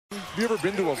you ever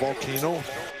been to a volcano?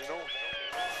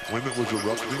 When it was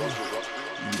erupting? You're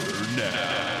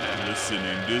now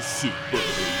listening to Super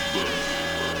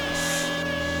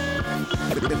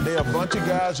Hoopers. They're a bunch of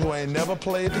guys who ain't never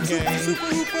played the game.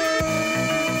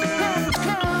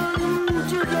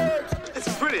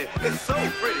 It's pretty. It's so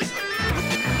pretty.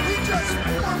 We just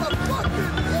won a fucking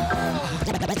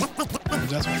war.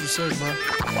 That's what you say, bro.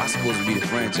 I'm supposed to be the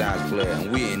franchise player,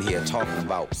 and we're in here talking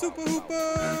about Super Hoopers.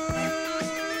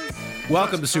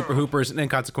 Welcome to Super Hoopers, an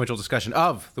inconsequential discussion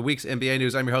of the week's NBA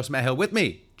news. I'm your host, Matt Hill. With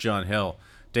me, John Hill,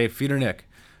 Dave Feudernick.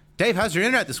 Dave, how's your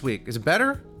internet this week? Is it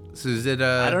better? Is it?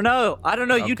 I don't know.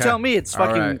 You Okay. tell me. It's All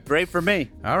fucking right. great for me.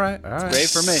 All right. Great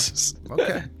for me.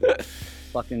 Okay.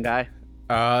 Fucking guy.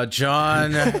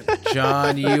 John,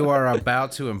 you are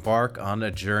about to embark on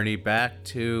a journey back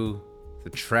to the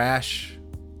trash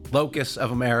locus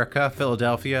of America,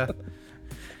 Philadelphia.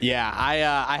 Yeah,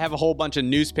 I have a whole bunch of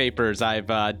newspapers I've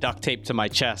duct taped to my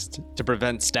chest to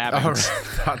prevent stabbings. All right.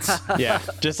 Thoughts, Yeah,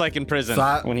 just like in prison.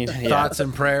 thoughts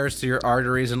and prayers to your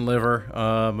arteries and liver,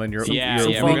 and your Yeah, your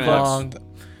yeah, we're wheat gonna- bong.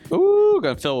 Ooh,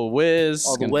 gonna fill with whiz,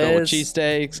 All the gonna fill with whiz.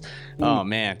 cheesesteaks. Oh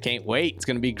man, can't wait. It's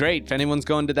gonna be great. If anyone's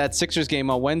going to that Sixers game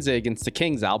on Wednesday against the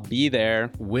Kings, I'll be there.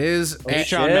 Whiz. Patreon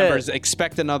shit. members,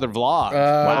 expect another vlog.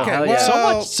 Wow. okay, hell yeah.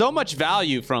 well- So much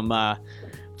value from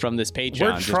this Patreon.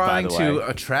 We're just trying by the to way.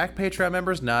 attract Patreon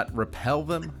members, not repel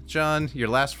them. John, your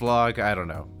last vlog, I don't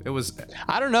know. It was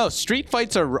I don't know. Street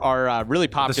fights are really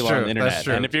popular true, on the internet, that's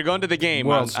true. and if you're going to the game,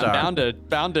 World I'm star. bound to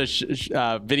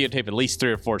videotape at least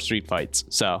 3 or 4 street fights.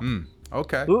 So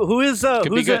okay. Who's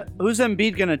be good. who's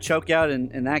Embiid gonna choke out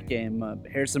in that game?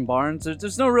 Harrison Barnes.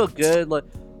 There's no real good. Like,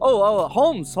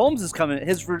 Holmes. Holmes is coming.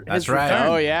 His That's right. return.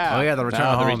 oh yeah, the return Oh,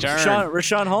 of the Holmes. return.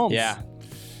 Rashawn Holmes. Yeah.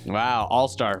 Wow,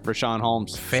 all-star Rashawn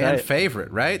Holmes. Fan Right.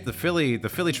 favorite, right? The Philly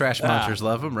trash monsters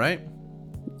love him, right?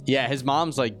 Yeah, his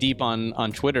mom's like deep on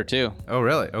Twitter too. Oh,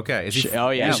 really? Okay. Is he? Oh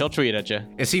yeah, she'll tweet at you.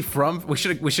 Is he from? We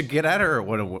should get at her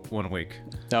one week.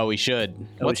 Oh, we should.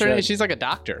 Oh, What's we her name? should. She's like a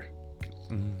doctor.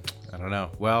 I don't know.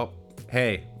 Well,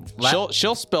 hey.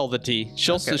 She'll spill the tea.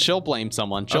 She'll blame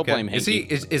someone. She'll blame Is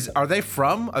Hanky. he? Are they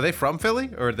from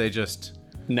Philly or are they just?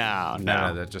 No.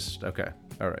 No, they're just okay.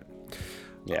 All right.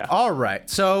 Yeah. All right.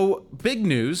 So big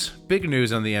news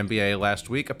on the NBA last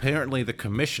week. Apparently, the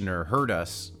commissioner heard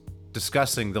us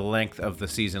discussing the length of the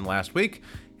season last week,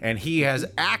 and he has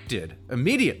acted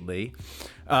immediately.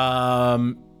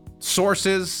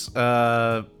 Sources,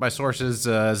 my sources,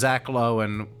 Zach Lowe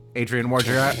and Adrian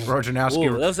Wojnarowski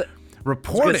Ooh, those are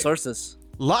reported good sources.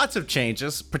 lots of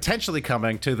changes potentially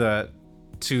coming to the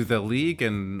league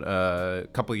in a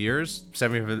couple of years,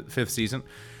 75th season.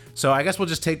 So I guess we'll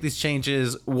just take these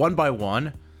changes one by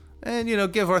one and,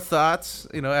 give our thoughts,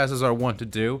 as is our wont to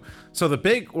do. So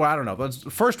the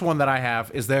first one that I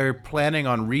have is they're planning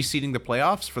on reseeding the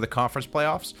playoffs for the conference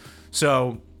playoffs.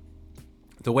 So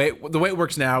the way it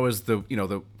works now is the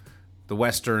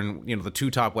Western, the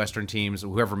 2 top Western teams,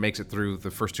 whoever makes it through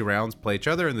the first 2 rounds play each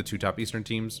other, and the 2 top Eastern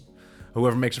teams,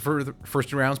 whoever makes it through the first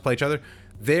 2 rounds play each other.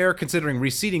 They're considering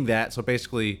reseeding that. So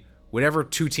basically, whatever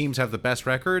 2 teams have the best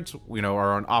records,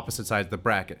 are on opposite sides of the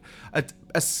bracket.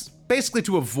 Basically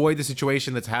to avoid the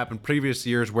situation that's happened previous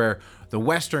years where the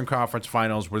Western Conference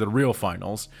finals were the real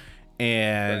finals,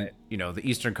 and the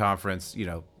Eastern Conference,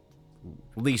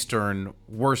 Leastern,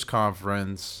 worst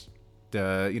conference,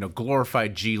 the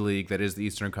glorified G League that is the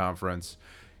Eastern Conference,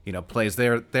 plays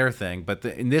their thing. But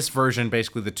in this version,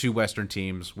 basically the 2 Western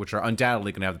teams, which are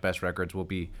undoubtedly going to have the best records, will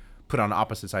be put on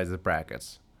opposite sides of the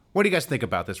brackets. What do you guys think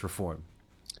about this reform?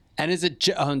 And is it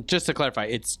just to clarify?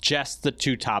 It's just the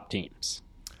 2 top teams.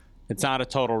 It's not a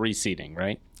total reseeding,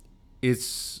 right?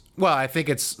 I think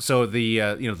it's so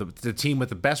the team with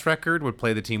the best record would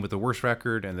play the team with the worst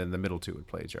record, and then the middle 2 would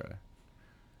play each other.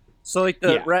 So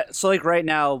right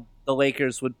now the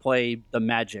Lakers would play the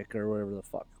Magic or whatever the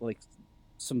fuck, like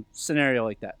some scenario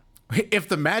like that. If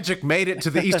the Magic made it to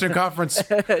the Eastern Conference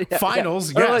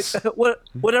Finals, Or yes.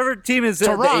 Whatever team is in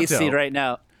the Toronto. A seed right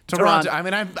now. Toronto. I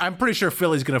mean, I'm pretty sure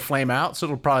Philly's going to flame out, so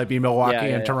it'll probably be Milwaukee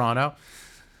and Toronto.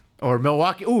 Or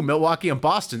Milwaukee. Ooh, Milwaukee and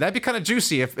Boston. That'd be kind of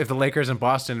juicy if the Lakers and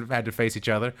Boston had to face each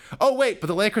other. Oh, wait, but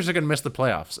the Lakers are going to miss the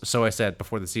playoffs. So I said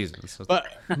before the season. So. But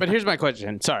here's my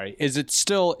question. Sorry. Is it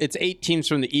still, it's 8 teams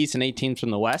from the East and 8 teams from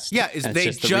the West? Yeah, And they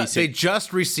it's just the just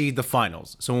reseed the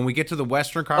finals. So when we get to the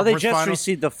Western Oh, Conference they just finals,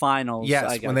 reseed the finals.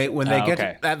 yes, when they get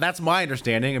okay. to, that's my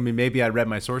understanding. I mean, maybe I read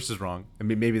my sources wrong. I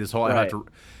mean, maybe this whole I have to.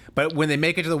 But when they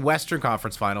make it to the Western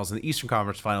Conference Finals and the Eastern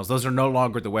Conference Finals, those are no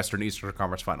longer the Western and Eastern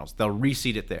Conference Finals. They'll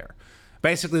reseed it there.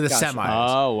 Basically, the semis.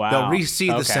 Oh, wow. They'll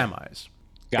reseed the semis.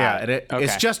 Got and it. Okay.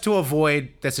 it's just to avoid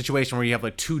that situation where you have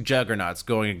like two juggernauts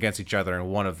going against each other in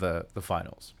one of the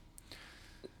finals.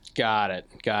 Got it.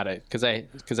 Because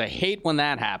I hate when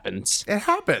that happens. It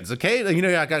happens, okay?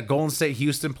 I got Golden State,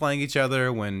 Houston playing each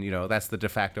other when that's the de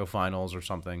facto finals or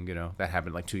something. That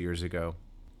happened like 2 years ago.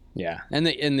 Yeah, and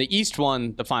the East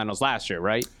won the finals last year,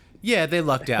 right? Yeah, they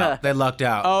lucked out.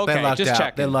 Oh, okay. They lucked Just out.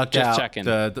 checking. They lucked Just out. checking.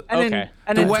 Okay.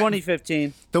 And in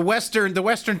 2015, The Western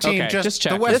team Okay, just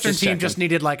checking. the Western Just team checking. just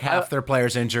needed like half their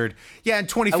players injured. Yeah, in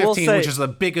 2015, say- which is the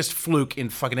biggest fluke in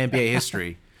fucking NBA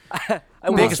history. I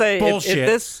will Biggest say bullshit. if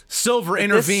this Silver if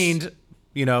intervened,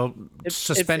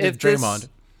 suspended if this- Draymond.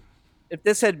 if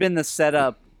this had been the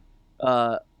setup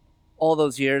all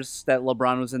those years that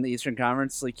LeBron was in the Eastern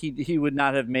Conference, like he would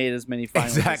not have made as many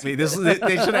finals. Exactly. They should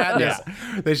have had this.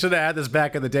 They should have had this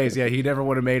back in the days. Yeah, he never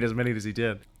would have made as many as he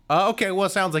did. Okay, well,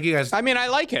 it sounds like you guys. I mean, I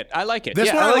like it. This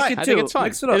Yeah, one I I like like. it I too. think it's fun.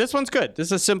 Mix it up. This one's good. This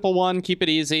is a simple one. Keep it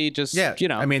easy. Just Yeah,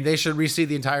 I I mean, they should reseed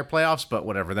the entire playoffs, but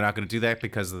whatever. They're not going to do that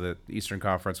because of the Eastern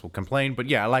Conference will complain. But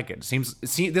yeah, I like it.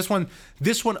 This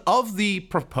one of the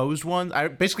proposed ones, I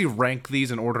basically rank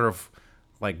these in order of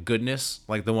like goodness,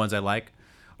 like the ones I like.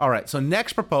 All right, so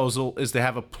next proposal is to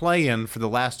have a play-in for the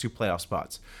last two playoff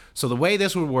spots. So the way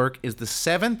this would work is the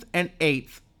 7th and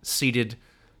 8th seeded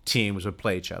teams would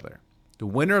play each other. The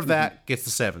winner of that gets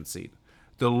the 7th seed.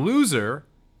 The loser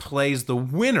plays the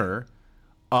winner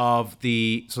of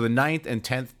the 9th and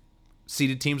 10th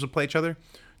seeded teams will play each other.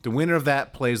 The winner of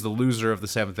that plays the loser of the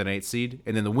 7th and 8th seed,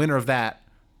 and then the winner of that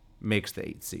makes the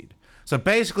 8th seed. So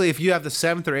basically, if you have the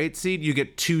 7th or 8th seed, you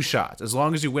get 2 shots. As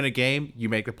long as you win a game, you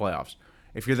make the playoffs.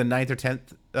 If you're the 9th or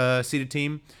 10th seeded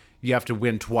team, you have to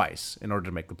win twice in order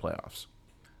to make the playoffs.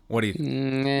 What do you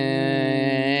think?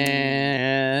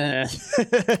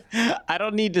 I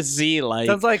don't need to see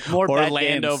Sounds like more bad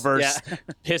Orlando games. versus Yeah.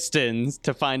 Pistons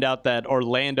to find out that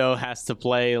Orlando has to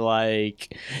play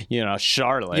like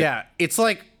Charlotte. Yeah, it's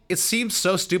like it seems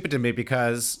so stupid to me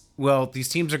because these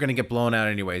teams are going to get blown out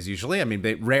anyways. Usually, I mean,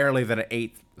 rarely that an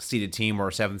 8th seeded team or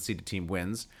a 7th seeded team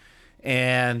wins,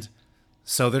 and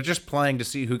so they're just playing to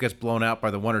see who gets blown out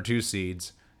by the 1 or 2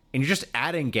 seeds. And you're just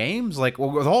adding games? Like,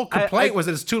 well, the whole complaint was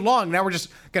that it's too long. Now we're just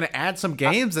going to add some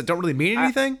games that don't really mean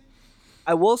anything?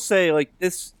 I will say, like,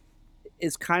 this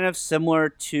is kind of similar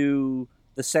to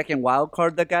the second wild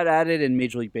card that got added in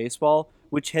Major League Baseball,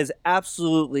 which has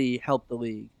absolutely helped the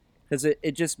league. Because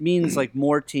it just means, like,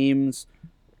 more teams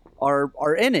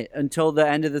are in it until the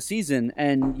end of the season,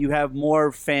 and you have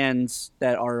more fans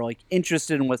that are, like,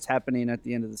 interested in what's happening at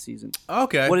the end of the season.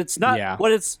 Okay. What it's not, Yeah.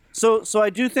 what it's so I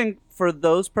do think for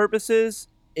those purposes,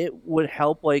 it would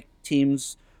help like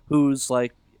teams whose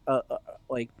like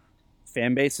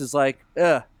fan base is like,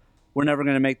 we're never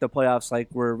going to make the playoffs. Like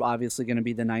we're obviously going to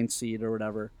be the 9th seed or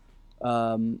whatever.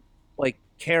 Like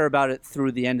care about it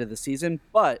through the end of the season.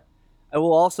 But I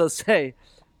will also say,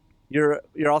 you're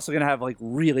also going to have like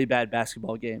really bad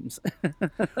basketball games.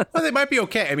 Well, they might be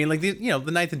okay. I mean, like the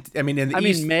 9th and in the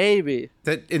East, maybe.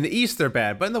 In the East they're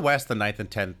bad, but in the West, the 9th and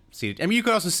 10th seed. I mean, you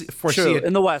could also foresee True. it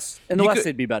In the West,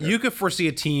 they'd be better. You could foresee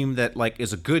a team that like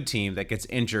is a good team that gets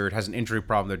injured, has an injury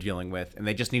problem they're dealing with, and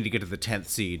they just need to get to the 10th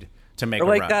seed to make or a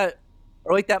like run. that,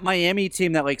 or like that Miami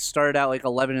team that like started out like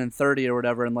 11-30 or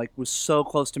whatever, and like was so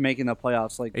close to making the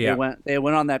playoffs. Like Yeah. they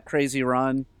went on that crazy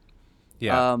run.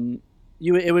 Yeah.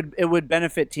 It would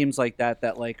benefit teams like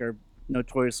that like are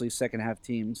notoriously second half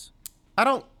teams. I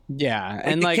don't. Yeah, Like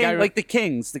and the like the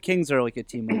Kings. The Kings are like a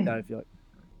team like that. I feel like.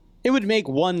 it would make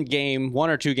one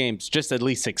or two games just at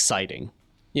least exciting.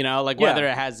 Like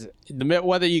Yeah.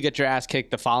 whether you get your ass kicked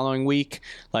the following week,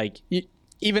 like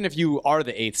even if you are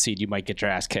the 8th seed, you might get your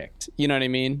ass kicked. You know what I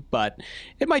mean? But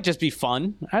it might just be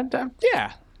fun. And,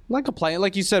 yeah, like a play,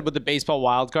 like you said with the baseball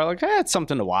wild card, like it's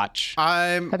something to watch.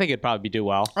 I think it'd probably do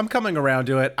well. I'm coming around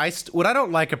to it. What I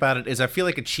don't like about it is I feel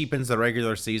like it cheapens the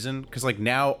regular season because like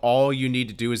now all you need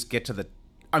to do is get to the.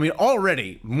 I mean,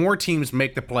 already more teams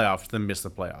make the playoffs than miss the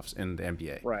playoffs in the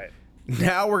NBA. Right.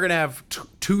 Now we're gonna have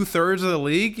 2/3 of the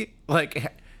league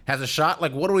like has a shot.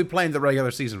 Like, what are we playing the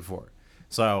regular season for?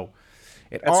 So,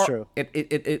 That's true.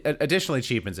 It additionally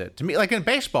cheapens it to me. Like in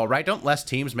baseball, right? Don't less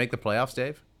teams make the playoffs,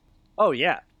 Dave? Oh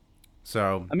yeah.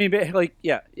 So I mean, like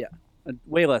yeah.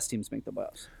 Way less teams make the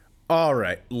playoffs. all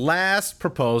right. Last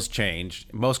proposed change,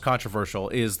 most controversial,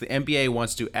 is the NBA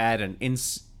wants to add an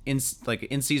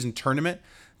in-season tournament.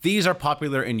 These are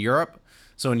popular in Europe.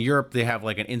 So in Europe, they have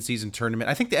like an in-season tournament.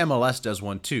 I think the MLS does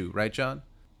one too, right, John?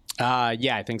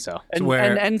 Yeah, I think so. And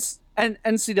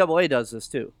NCAA does this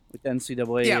too. With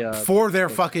NCAA, Yeah, for their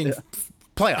fucking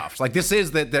playoffs. Like this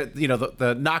is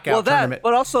the knockout tournament.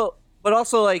 but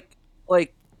also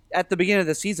like at the beginning of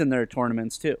the season there are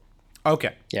tournaments too.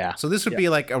 Okay. Yeah. So this would be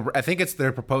like I think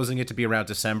they're proposing it to be around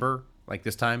December, like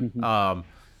this time.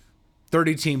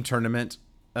 30-team tournament.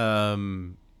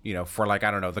 For like,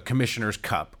 I don't know, the Commissioner's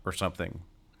Cup or something.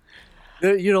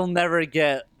 You'll never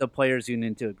get the players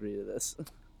union to agree to this.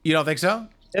 You don't think so?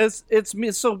 It's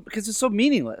so because it's so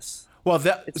meaningless. Well,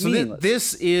 meaningless.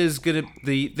 this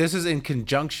is in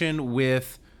conjunction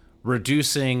with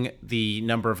reducing the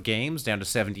number of games down to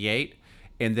 78,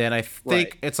 and then I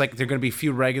think it's like there are going to be a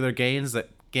few regular games that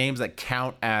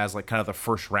count as like kind of the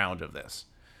first round of this.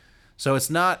 So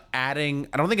it's not adding.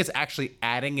 I don't think it's actually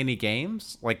adding any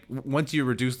games. Like once you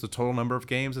reduce the total number of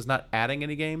games, it's not adding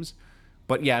any games.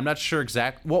 But yeah, I'm not sure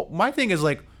exact. Well, my thing is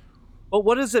like, but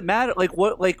what does it matter?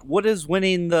 What does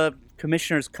winning the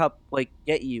Commissioner's Cup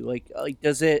get you? Like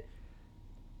does it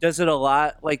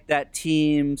allot like that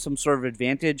team some sort of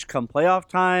advantage come playoff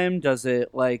time? Does it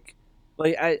I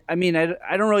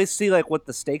don't really see like what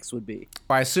the stakes would be.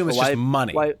 I assume it's just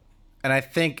money. And I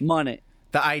think money.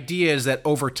 The idea is that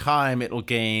over time it'll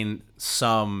gain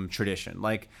some tradition.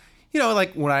 Like,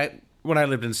 like when I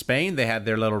lived in Spain, they had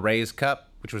their little Rays Cup,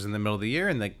 which was in the middle of the year,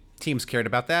 and the teams cared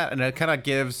about that. And it kind of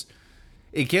gives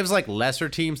like lesser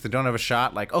teams that don't have a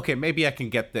shot, like, okay, maybe I can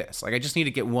get this. Like, I just need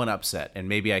to get one upset, and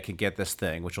maybe I can get this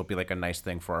thing, which will be like a nice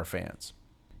thing for our fans.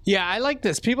 Yeah, I like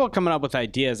this. People are coming up with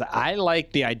ideas. I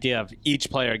like the idea of each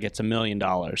player gets $1 million.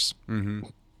 Mm-hmm.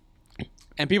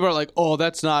 And people are like, "Oh,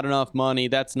 that's not enough money.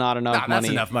 That's not enough money.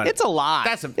 That's enough money. It's a lot.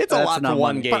 It's a lot for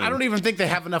one game." But I don't even think they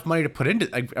have enough money to put into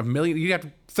 $1 million. You have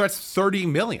to. That's $30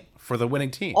 million for the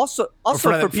winning team. Also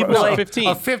for people like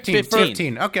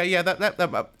 15. Okay, yeah,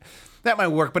 that might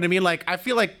work. But I mean, like, I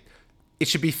feel like it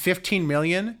should be $15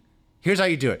 million. Here's how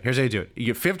you do it. You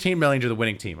give $15 million to the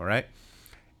winning team, all right?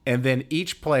 And then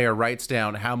each player writes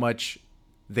down how much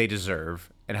they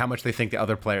deserve and how much they think the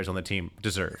other players on the team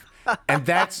deserve. And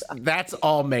that's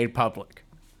all made public.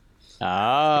 Oh,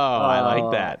 I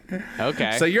like that.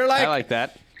 Okay. So you're like, I like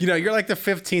that. You're like the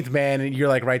 15th man, and you're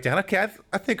like, write down, okay,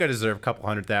 I think I deserve a couple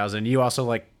 $100,000. You also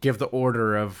like give the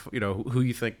order of, who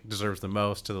you think deserves the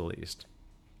most to the least.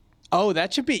 Oh,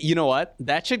 that should be, you know what?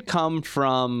 That should come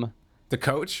from the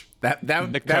coach.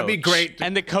 That'd be great.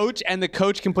 And the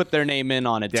coach can put their name in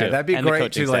on it too. Yeah, that'd be and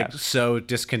great to like sow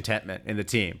discontentment in the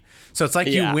team. So it's like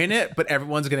you win it, but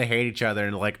everyone's gonna hate each other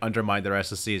and like undermine the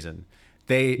rest of the season.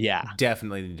 They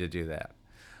definitely need to do that.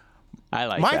 I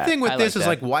like my that. thing with this is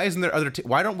like, why isn't there other?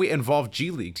 Why don't we involve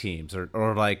G League teams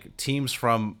or like teams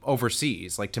from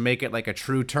overseas, like to make it like a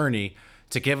true tourney,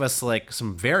 to give us like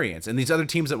some variance and these other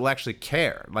teams that will actually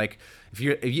care. Like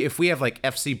if we have like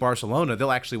FC Barcelona,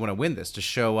 they'll actually want to win this to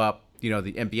show up, the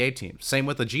NBA teams. Same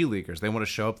with the G Leaguers, they want to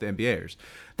show up the NBAers.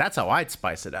 That's how I'd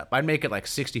spice it up. I'd make it like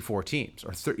 64 teams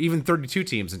or even 32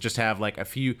 teams and just have like a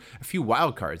few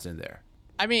wild cards in there.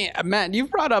 I mean, Matt, you've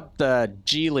brought up the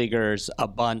G Leaguers a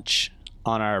bunch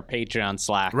on our Patreon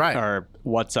Slack, right? Or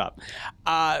what's up?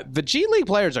 The G League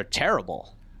players are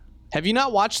terrible. Have you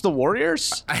not watched the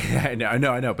Warriors? I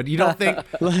know, but you don't think,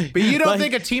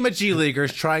 think a team of G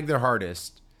Leaguers trying their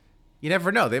hardest. You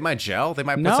never know. They might gel. They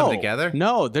might put something together.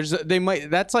 No, they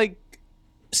might. That's like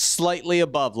slightly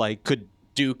above. Like, could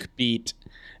Duke beat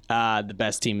the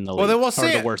best team in the league? Well, then we'll see or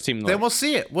it. The worst team in the league. league. We'll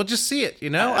see it. We'll just see it.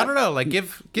 I don't know. Like,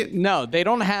 No, they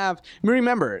don't have.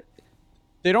 Remember,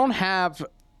 they don't have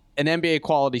an NBA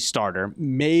quality starter.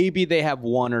 Maybe they have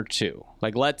one or two.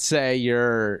 Like, let's say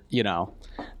you're,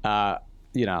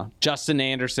 Justin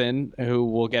Anderson, who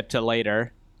we'll get to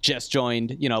later, just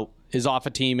joined, is off a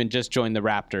team and just joined the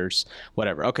Raptors,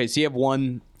 whatever. Okay, so you have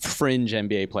one fringe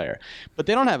NBA player, but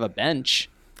they don't have a bench.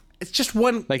 It's just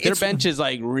one. Like, their bench is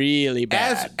like really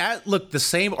bad. Look, the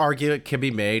same argument can be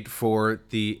made for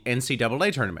the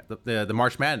NCAA tournament, the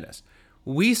March Madness.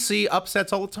 We see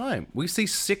upsets all the time. We've seen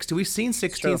 16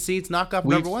 seeds knock off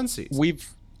number one seeds. We've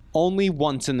only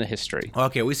once in the history.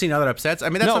 Okay, we've seen other upsets. I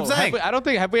mean, that's what I'm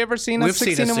saying. Have we ever seen a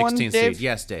 16-1, Dave? Seed.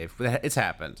 Yes, Dave. It's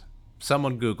happened.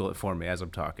 Someone Google it for me as I'm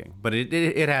talking. But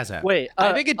it has happened. Wait,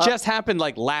 I think it just happened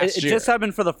like last year. It just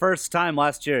happened for the first time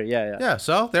last year. Yeah. Yeah,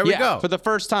 so there we go. For the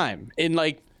first time in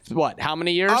like, what, how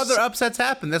many years? Other upsets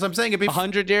happen. That's what I'm saying. It'd be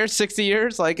 100 years, 60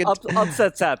 years? Like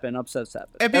upsets happen.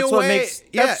 It'd be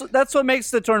that's what makes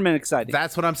the tournament exciting.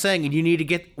 That's what I'm saying. And you need to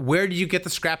get, where do you get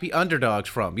the scrappy underdogs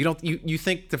from? You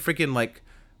think the freaking like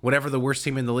whatever the worst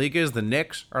team in the league is, the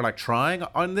Knicks, are like trying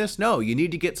on this? No, you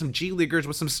need to get some G Leaguers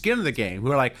with some skin in the game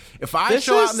who are like, if I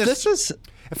show out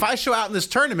in this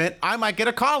tournament, I might get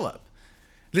a call up.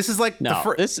 This is like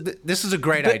this is a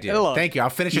great idea. Look, thank you. I'll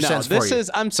finish your sentence for you.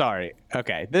 I'm sorry.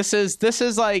 Okay. This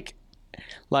is like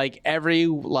every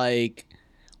like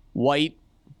white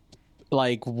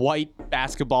like white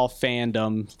basketball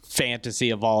fandom fantasy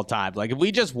of all time. Like if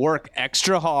we just work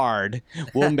extra hard,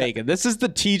 we'll make it. This is the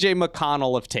TJ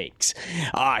McConnell of takes.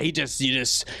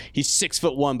 He's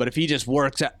 6'1", but if he just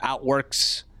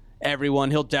outworks everyone,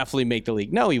 he'll definitely make the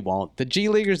league. No, he won't. The G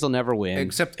Leaguers will never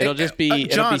win. It'll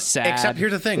be sad. Except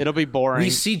here's the thing. It'll be boring. We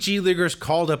see G Leaguers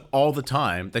called up all the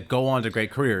time that go on to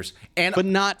great careers, but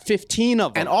not 15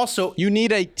 of them. And also, you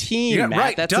need a team. Yeah, Matt.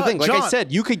 right. That's the thing. Like John, I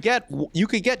said, you could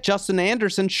get Justin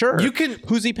Anderson. Sure.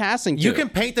 Who's he passing to? You can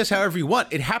paint this however you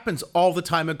want. It happens all the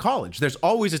time in college. There's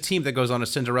always a team that goes on a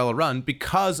Cinderella run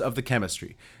because of the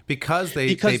chemistry, because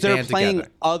they're playing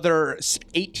together. Other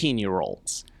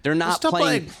 18-year-olds. They're not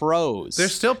playing pros. They're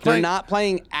still playing. They're not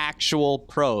playing actual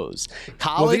pros.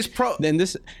 College. College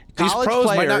pros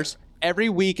players every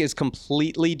week is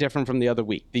completely different from the other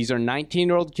week. These are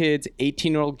 19-year-old kids,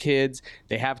 18-year-old kids.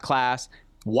 They have class.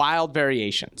 Wild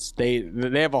variations. They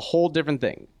have a whole different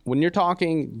thing. When you're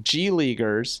talking G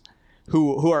Leaguers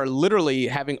who are literally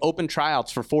having open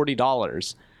tryouts for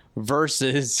 $40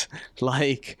 versus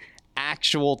like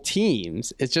actual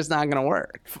teams, it's just not going to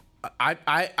work.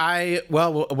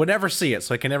 We'll never see it,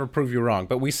 so I can never prove you wrong.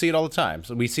 But we see it all the time.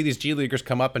 So we see these G Leaguers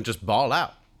come up and just ball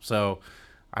out. So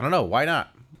I don't know. Why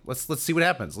not? Let's see what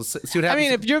happens. Let's see what happens. I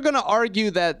mean, if you're going to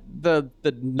argue that the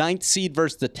 9th seed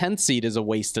versus the 10th seed is a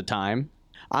waste of time,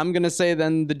 I'm going to say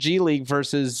then the G League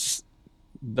versus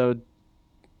the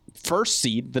first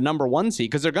seed, the number 1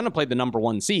 seed, because they're going to play the number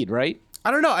 1 seed, right?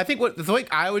 I don't know. I think the way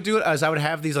I would do it is I would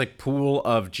have these like pool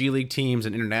of G League teams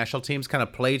and international teams kind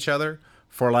of play each other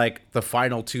for like the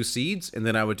final 2 seeds, and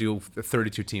then I would do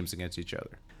 32 teams against each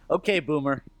other. Okay,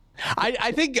 Boomer.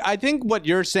 I think what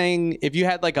you're saying, if you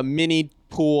had like a mini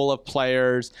pool of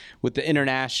players with the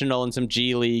international and some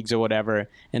G Leagues or whatever,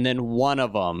 and then one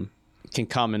of them can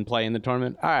come and play in the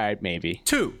tournament, all right, maybe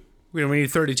 2. We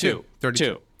need 32.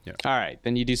 32. Yeah. All right,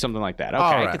 then you do something like that. Okay,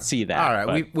 right. I could see that. All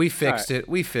right, we fixed it.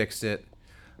 We fixed it.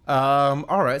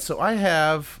 All right, so I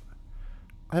have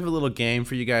a little game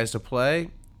for you guys to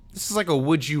play. This is like a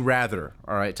would you rather,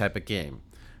 all right, type of game.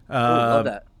 Love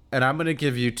that. And I'm going to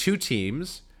give you 2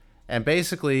 teams, and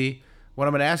basically what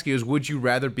I'm going to ask you is, would you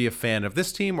rather be a fan of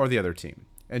this team or the other team?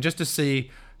 And just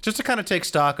to kind of take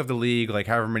stock of the league, like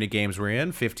however many games we're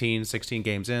in, 15, 16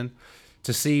 games in,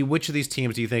 to see which of these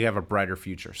teams do you think have a brighter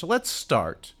future. So let's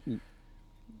start.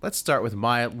 Let's start with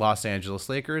my Los Angeles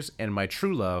Lakers and my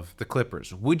true love, the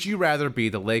Clippers. Would you rather be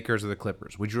the Lakers or the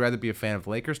Clippers? Would you rather be a fan of the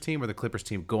Lakers team or the Clippers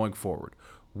team going forward?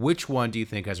 Which one do you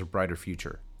think has a brighter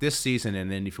future this season,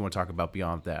 and then if you want to talk about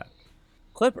beyond that?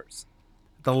 Clippers.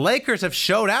 The Lakers have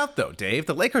showed out, though, Dave.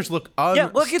 The Lakers look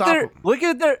unstoppable.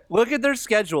 Look at their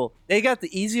schedule. They got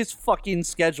the easiest fucking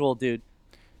schedule, dude.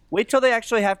 Wait till they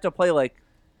actually have to play like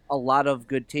a lot of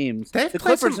good teams. The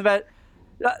Clippers have had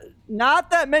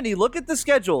not that many. Look at the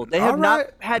schedule. They have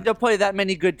not had to play that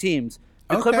many good teams.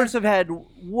 The Clippers have had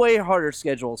way harder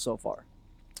schedules so far.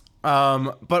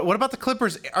 But what about the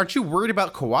Clippers? Aren't you worried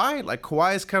about Kawhi? Like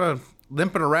Kawhi is kind of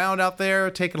limping around out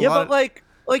there, taking a lot. Yeah, but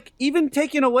like even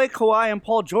taking away Kawhi and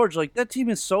Paul George, like that team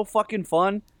is so fucking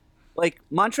fun. Like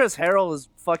Montrezl Harrell is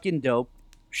fucking dope.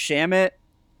 Shamet,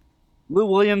 Lou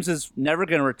Williams is never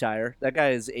gonna retire. That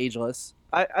guy is ageless.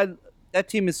 That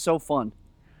team is so fun.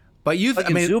 But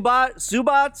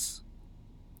Zubats.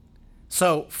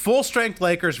 So full strength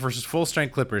Lakers versus full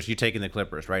strength Clippers. You taking the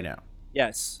Clippers right now?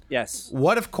 Yes.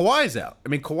 What if Kawhi's out? I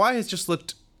mean, Kawhi has just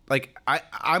looked like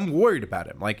I'm worried about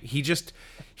him. Like he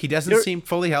doesn't seem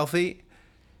fully healthy.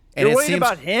 And you're worried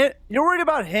about him. You're worried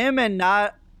about him and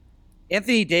not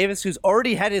Anthony Davis, who's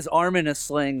already had his arm in a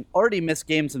sling, already missed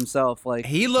games himself. Like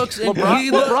he looks.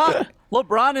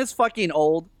 LeBron is fucking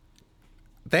old.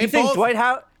 You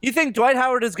think Dwight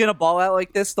Howard is gonna ball out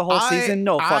like this the whole season?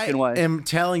 No fucking way. I am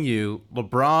telling you,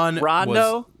 LeBron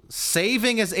was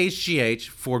saving his HGH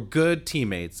for good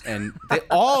teammates, and they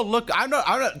all look. I'm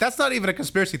not. That's not even a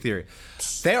conspiracy theory.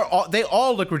 They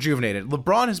all look rejuvenated.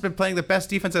 LeBron has been playing the best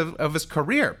defense of his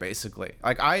career, basically.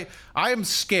 Like I am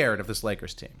scared of this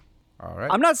Lakers team. All right.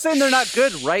 I'm not saying they're not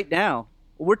good right now.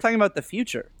 We're talking about the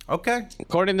future. Okay.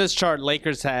 According to this chart,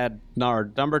 Lakers had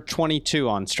number 22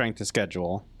 on strength of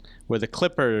schedule, where the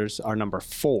Clippers are number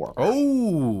 4.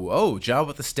 Oh, John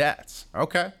with the stats.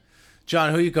 Okay.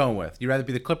 John, who are you going with? You rather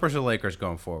be the Clippers or the Lakers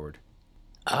going forward?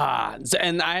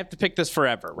 And I have to pick this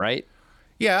forever, right?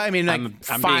 Yeah, I mean, like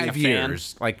I'm 5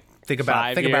 years. Like think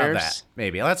about that.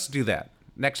 Maybe let's do that.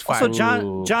 Next 5 years.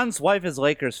 Also, John's wife is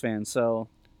Lakers fan, so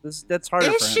that's harder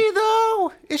for him. Is she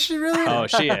though? Is she really? Oh,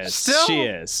 she is. She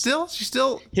is. She's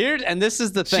still here, and this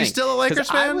is the thing. She's still a Lakers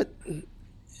fan.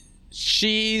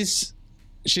 She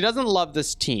doesn't love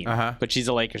this team, but she's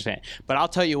a Lakers fan. But I'll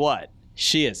tell you what,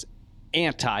 she is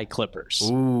anti-Clippers.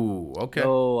 Ooh, okay.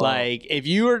 Oh, Like, if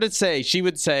you were to say, she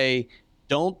would say,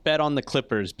 don't bet on the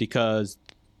Clippers because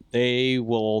they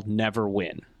will never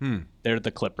win. They're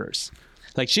the Clippers.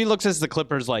 Like, she looks at the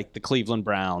Clippers like the Cleveland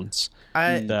Browns,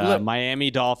 the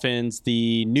Miami Dolphins,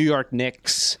 the New York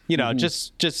Knicks,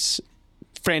 just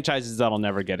franchises that'll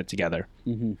never get it together.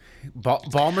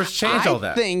 Ballmer's changed all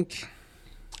that. I think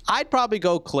I'd probably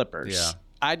go Clippers. Yeah.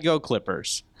 I'd go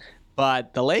Clippers.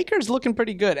 But the Lakers looking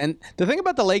pretty good. And the thing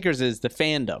about the Lakers is the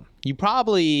fandom.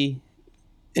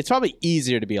 It's probably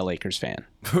easier to be a Lakers fan.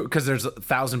 Because there's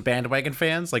 1,000 bandwagon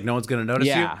fans, like no one's going to notice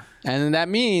you. And that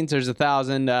means there's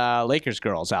 1,000 Lakers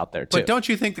girls out there too. But don't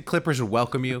you think the Clippers would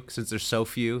welcome you since there's so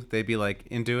few? They'd be like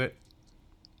into it.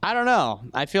 I don't know.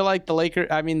 I feel like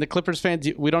the Clippers fans,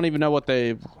 we don't even know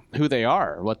who they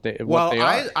are, what they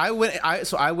are. I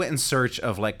went in search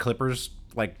of like Clippers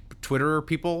like Twitter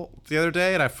people the other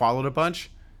day, and I followed a bunch.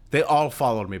 They all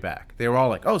followed me back. They were all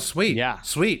like, "Oh, sweet,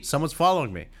 sweet, someone's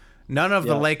following me." None of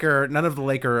the Laker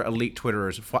elite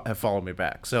Twitterers have followed me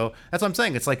back. So that's what I'm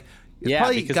saying. It's like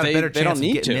probably because got a better they chance don't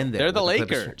need of getting to. in there. They're the with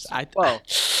Lakers.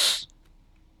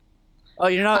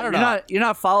 You're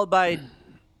not followed by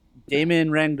Damon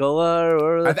Rangola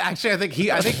or I think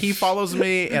he follows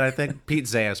me, and I think Pete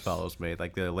Zayas follows me,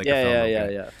 like the Laker.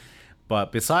 yeah.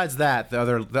 But besides that, the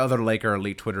other Laker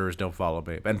elite Twitterers don't follow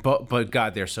me. And but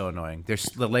God, they're so annoying.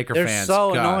 The Laker They're fans.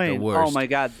 so God, annoying. the worst. Oh my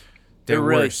God. They're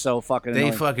really worst. so fucking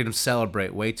annoying. They fucking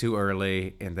celebrate way too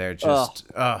early, and they're just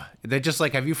they're just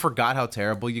like, have you forgot how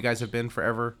terrible you guys have been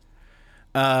forever?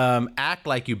 Act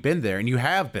like you've been there, and you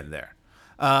have been there.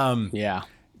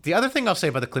 The other thing I'll say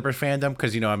about the Clippers fandom,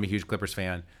 because I'm a huge Clippers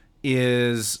fan,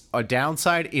 is a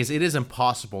downside is it is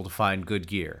impossible to find good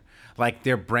gear. Like,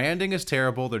 their branding is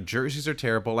terrible, their jerseys are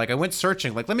terrible. Like, I went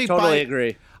searching, like, let me totally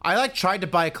agree. I tried to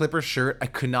buy a Clippers shirt, I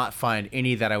could not find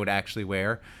any that I would actually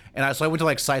wear. And so I went to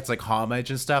like sites like Homage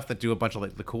and stuff that do a bunch of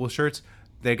like the cool shirts.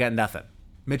 They got nothing.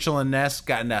 Mitchell and Ness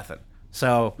got nothing.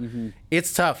 So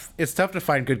it's tough. It's tough to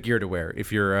find good gear to wear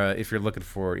if you're looking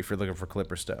for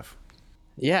Clipper stuff.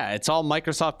 Yeah, it's all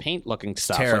Microsoft Paint looking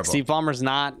stuff. Terrible. Like Steve Ballmer's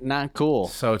not cool.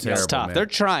 So terrible. It's tough.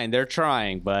 Man. They're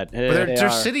trying, but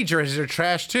their city jerseys are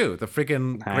trash too. The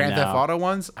freaking Grand Theft Auto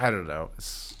ones. I don't know.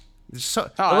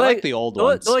 I like the old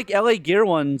ones. The LA Gear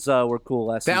ones were cool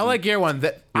last season. The LA Gear one,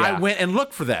 I went and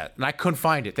looked for that, and I couldn't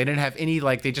find it. They didn't have any,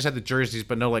 like, they just had the jerseys,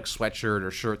 but no, like, sweatshirt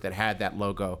or shirt that had that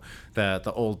logo,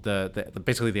 the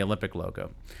basically the Olympic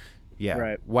logo. Yeah,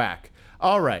 right. Whack.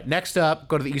 All right, next up,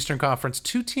 go to the Eastern Conference.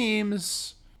 Two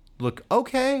teams look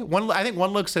okay. I think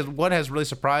one has really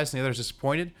surprised, and the other is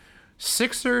disappointed.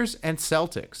 Sixers and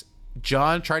Celtics.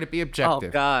 John, try to be objective.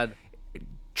 Oh, God.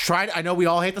 I know we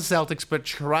all hate the Celtics, but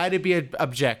try to be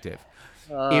objective.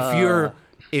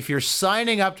 If you're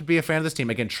signing up to be a fan of this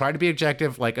team, again, try to be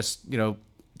objective. Like,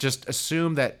 just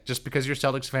assume that just because you're a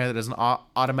Celtics fan, that doesn't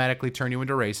automatically turn you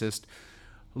into racist.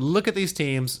 Look at these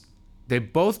teams. They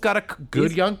both got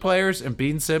good young players, and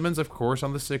Ben Simmons, of course,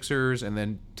 on the Sixers, and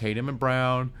then Tatum and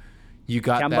Brown. You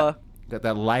got Kemba.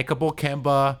 that likable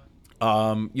Kemba.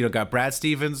 Got Brad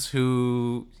Stevens,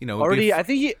 who I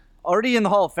think he. Already in the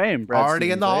Hall of Fame, Brad already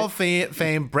Stevens, in the Hall of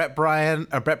Fame. Brett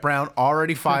Brown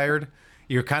already fired.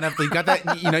 You got that.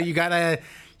 You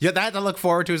got that to look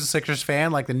forward to as a Sixers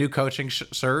fan, like the new coaching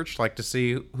search, like to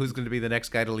see who's going to be the next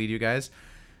guy to lead you guys.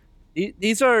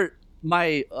 These are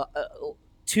my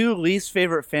two least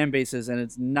favorite fan bases, and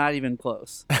it's not even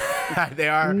close. They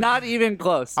are not even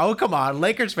close. Oh, come on,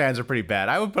 Lakers fans are pretty bad.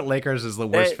 I would put Lakers as the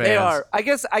worst fans. They are. I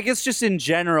guess just in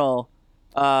general.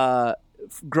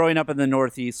 Growing up in the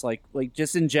Northeast, like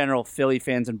just in general, Philly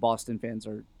fans and Boston fans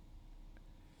are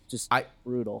just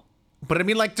brutal. But I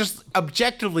mean, like, just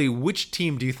objectively, which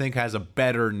team do you think has a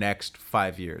better next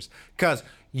 5 years? Because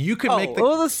you could make the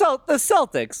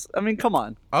Celtics. I mean, come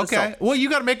on. Okay, well, you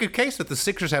got to make a case that the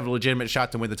Sixers have a legitimate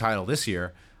shot to win the title this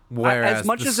year. Whereas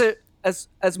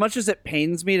as much as it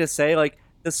pains me to say, like,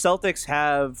 the Celtics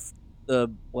have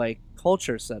the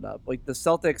culture set up. Like, the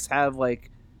Celtics have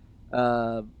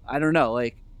I don't know,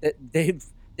 like they've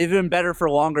been better for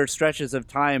longer stretches of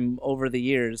time over the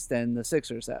years than the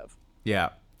Sixers have.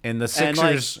 Yeah, and the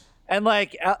Sixers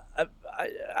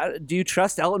do you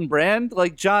trust Elton Brand?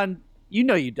 Like, John,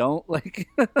 you don't. Like,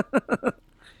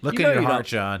 look in your heart,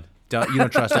 John. You don't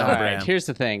trust Elton Brand. Right, here's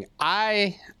the thing.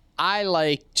 I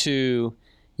like to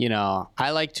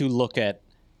look at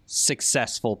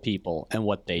successful people and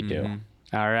what they do.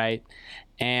 All right,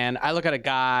 and I look at a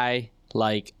guy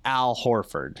like Al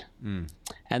Horford.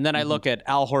 And then I look at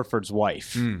Al Horford's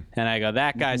wife and I go,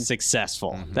 that guy's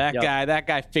successful. That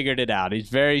guy figured it out. He's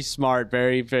very smart,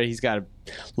 very, very, he's got a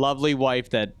lovely wife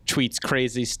that tweets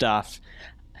crazy stuff.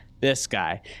 this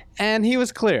guy. And he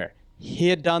was clear. He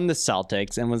had done the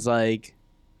Celtics and was like,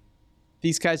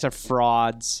 these guys are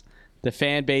frauds. The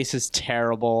fan base is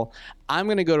terrible. I'm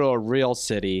going to go to a real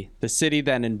city, the city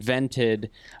that invented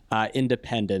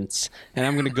independence, and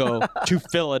I'm going to go to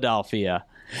Philadelphia,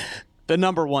 the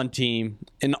number one team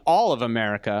in all of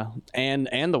America and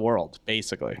the world,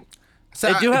 basically.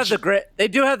 So They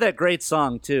do have that great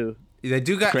song too. They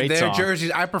do got Great their song. jerseys.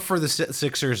 I prefer the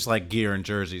Sixers like gear and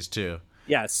jerseys too.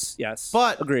 Yes.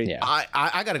 But agreed. Yeah.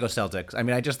 I got to go Celtics. I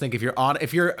mean, I just think if you're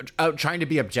out trying to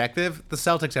be objective, the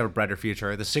Celtics have a brighter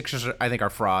future. The Sixers, I think, are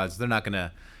frauds. They're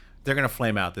gonna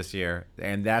flame out this year,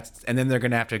 and then they're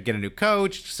gonna have to get a new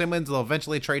coach. Simmons will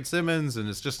eventually trade Simmons, and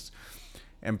it's just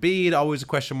Embiid always a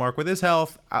question mark with his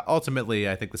health. Ultimately,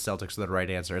 I think the Celtics are the right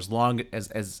answer, as long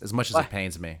as much as it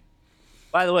pains me.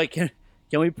 By the way, can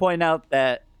we point out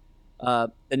that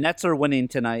the Nets are winning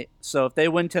tonight? So if they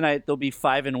win tonight, they'll be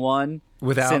 5-1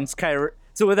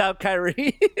 without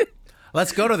Kyrie.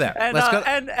 Let's go to that. and Let's go.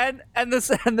 and the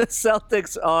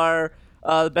Celtics are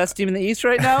the best team in the East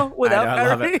right now without I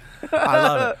love Kyrie. it. I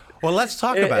love it. Well, let's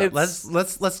talk about it. It's-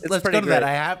 Let's go pretty to that.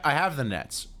 great. I have the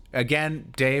Nets.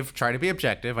 Again, Dave, try to be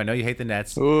objective. I know you hate the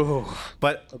Nets. Ooh.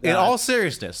 But in all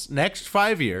seriousness, next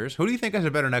 5 years, who do you think has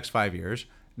a better next 5 years?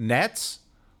 Nets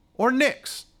or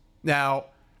Knicks? Now,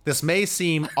 this may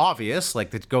seem obvious,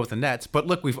 like to go with the Nets, but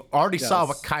look, we've already saw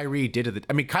what Kyrie did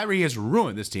to Kyrie has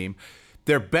ruined this team.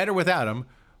 They're better without him,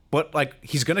 but like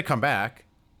he's going to come back.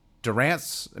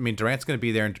 Durant's going to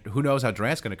be there, and who knows how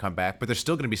Durant's going to come back, but they're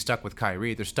still going to be stuck with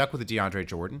Kyrie. They're stuck with the DeAndre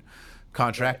Jordan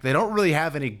contract. They don't really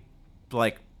have any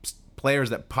like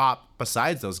players that pop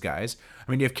besides those guys.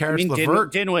 I mean, you have Karis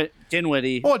LeVert.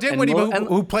 Dinwiddie. Well, Dinwiddie, and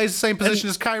who plays the same position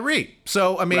as Kyrie.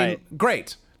 So, I mean, Right.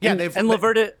 great. Yeah, and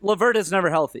Levert is never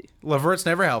healthy. Levert's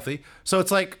never healthy. So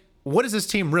it's like, what is this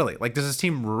team really? Like, does this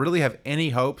team really have any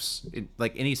hopes?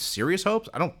 Like, any serious hopes?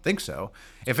 I don't think so.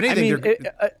 If anything,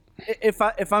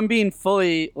 If I'm being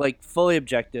fully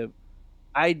objective,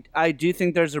 I do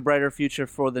think there's a brighter future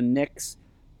for the Knicks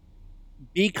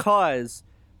because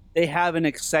they have an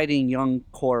exciting young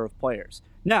core of players.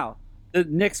 Now, the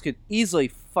Knicks could easily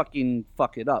fucking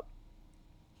fuck it up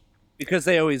because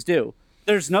they always do.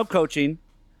 There's no coaching.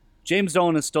 James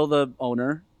Dolan is still the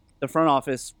owner. The front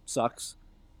office sucks.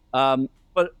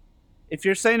 But if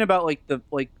you're saying about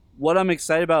what I'm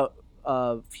excited about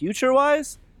future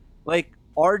wise, like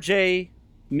RJ,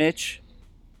 Mitch,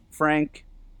 Frank,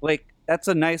 like that's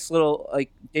a nice little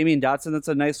Damian Dotson. That's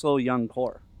a nice little young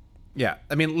core. yeah.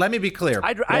 I mean, let me be clear.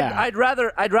 I'd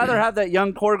rather have that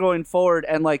young core going forward.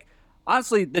 And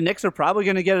honestly, the Knicks are probably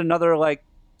going to get another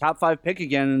top 5 pick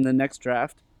again in the next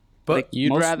draft. But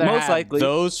You'd rather most have likely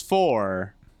those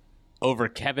 4 over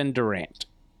Kevin Durant.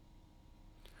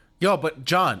 Yo, but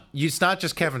John, it's not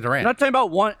just Kevin Durant. I'm not talking about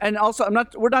one, and also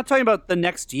we're not talking about the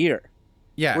next year.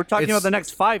 yeah, We're talking about the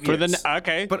next 5 years.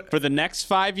 For the next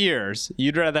 5 years,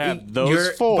 you'd rather have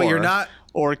those 4 but you're not,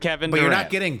 or Kevin but Durant. you're not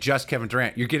getting just Kevin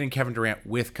Durant. You're getting Kevin Durant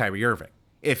with Kyrie Irving.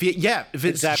 If it's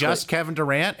Exactly. just Kevin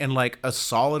Durant and a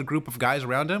solid group of guys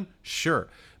around him, sure.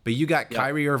 But you got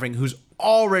Kyrie Irving, who's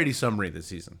already summary this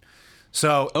season.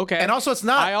 So Okay. and also it's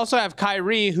not. I also have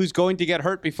Kyrie, who's going to get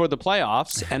hurt before the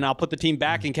playoffs, and I'll put the team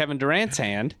back in Kevin Durant's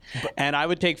hand, and I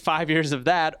would take 5 years of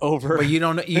that over. But you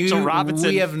don't know. Mitchell Robinson.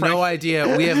 We have no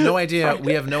idea. We have no idea.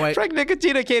 We have no idea. Frank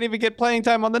Nicotina can't even get playing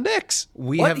time on the Knicks.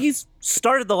 He's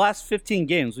started the last 15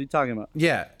 games. What are you talking about?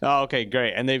 Yeah, Oh, okay,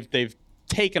 great, and they've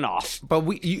taken off. but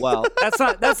Well, that's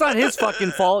not his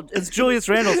fucking fault. It's Julius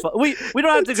Randle's fault. We don't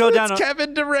have to go down. It's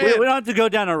Kevin Durant. We don't have to go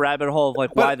down a rabbit hole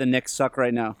of why the Knicks suck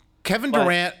right now. Kevin But-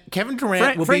 Durant Frank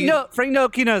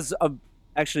Ntilikina is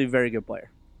actually a very good player.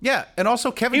 Yeah, and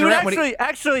also Kevin He would Durant.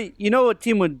 actually, you know what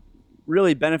team would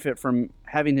really benefit from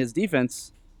having his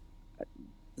defense?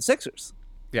 The Sixers.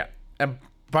 Yeah, and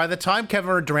by the time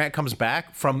Kevin Durant comes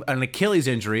back from an Achilles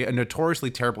injury, a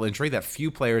notoriously terrible injury that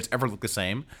few players ever look the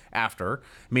same after.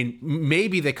 I mean,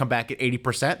 maybe they come back at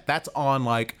 80%. That's on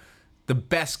the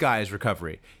best guy's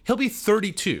recovery. He'll be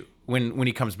 32 when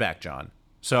he comes back, John.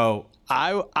 So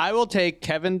I will take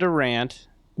Kevin Durant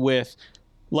with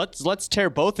let's tear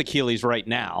both Achilles right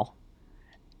now.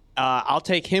 I'll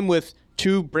take him with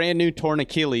 2 brand new torn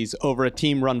Achilles over a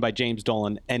team run by James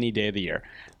Dolan any day of the year.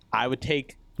 I would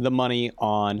take the money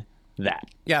on that.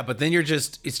 yeah, but then you're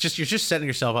just setting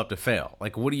yourself up to fail.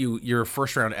 You're a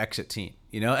first round exit team.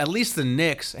 At least the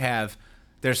Knicks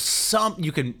there's some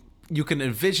you can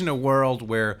envision a world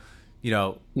where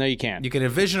No, you can't. you can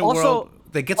envision a Also- world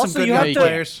they get some Also, good you young have to-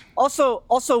 players.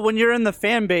 Also, when you're in the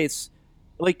fan base,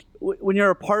 when you're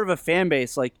a part of a fan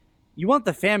base, you want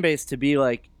the fan base to be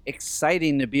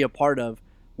exciting to be a part of.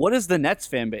 what is the Nets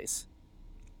fan base?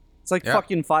 It's like Yeah.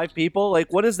 fucking 5 people.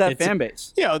 Like, what is that fan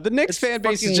base? You know, the Knicks It's fan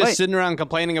base is fucking just lame. sitting around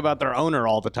complaining about their owner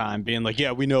all the time, being like,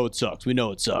 "Yeah, we know it sucks. We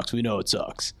know it sucks. We know it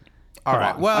sucks." All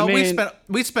right. Well, I we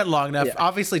mean- spent long enough. Yeah.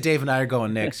 Obviously, Dave and I are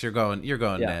going Knicks. You're going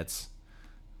Yeah. Nets.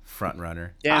 Front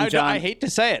runner. Damn, John. I hate to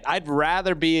say it. I'd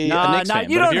rather be a Nah, Knicks nah, fan.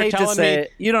 you but if don't you're hate to telling say me,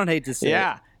 it. You don't hate to say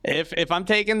yeah, it. if I'm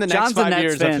taking the John's next a 5 Nets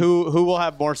years fan. of who will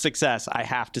have more success, I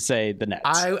have to say the Nets.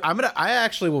 I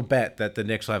actually will bet that the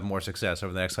Knicks will have more success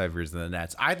over the next 5 years than the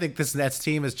Nets. I think this Nets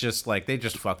team is just like they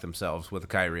just fucked themselves with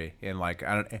Kyrie, and like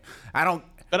I don't.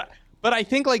 But I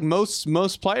think like most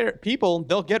people,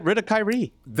 they'll get rid of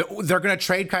Kyrie. They're gonna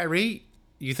trade Kyrie.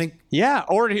 You think? Yeah,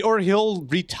 or he'll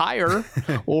retire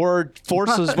or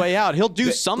force his way out. He'll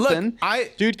do something.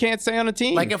 Dude can't stay on a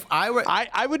team. Like if I were,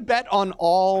 I would bet on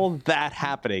all that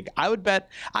happening. I'd bet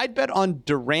on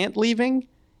Durant leaving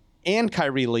and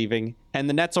Kyrie leaving, and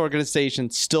the Nets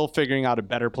organization still figuring out a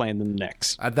better plan than the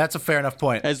Knicks. that's a fair enough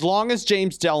point. As long as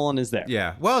James Dolan is there.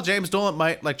 Yeah. Well, James Dolan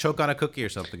might like choke on a cookie or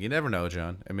something. You never know,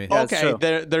 John. I mean, That's Okay,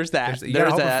 true. there's that. you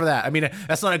gotta There's hope for that. I mean,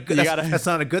 that's not a good. That's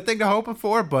not a good thing to hope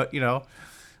for, but you know.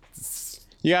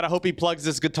 You gotta hope he plugs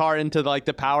this guitar into like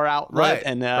the power outlet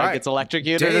and gets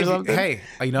electrocuted or Dave, something. Hey,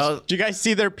 you know, Did you guys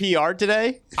see their PR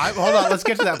today? hold on, let's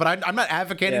get to that. But I'm not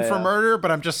advocating for murder,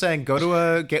 but I'm just saying go to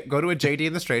a JD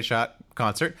and the Straight Shot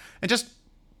concert and just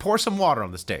pour some water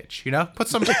on the stage. You know, put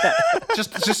some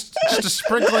just a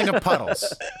sprinkling of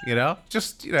puddles. You know,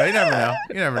 just you never know.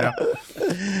 You never know.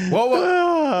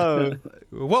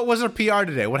 What was our PR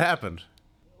today? What happened?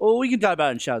 Well, we can talk about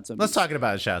it in shouts. Let's talk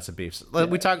about shouts and beefs.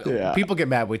 We talk. People get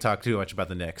mad when we talk too much about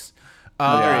the Knicks. Yeah,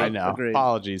 I know. Agreed.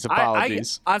 Apologies.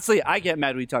 Honestly, I get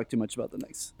mad we talk too much about the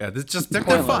Knicks. Yeah, they're fun.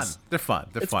 pointless. They're fun.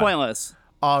 They're It's fun. pointless.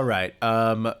 All right.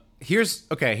 Here's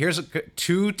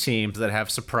two teams that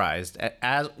have surprised.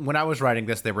 As when I was writing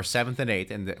this, they were 7th and 8th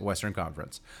in the Western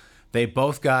Conference. They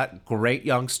both got great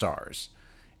young stars.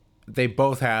 They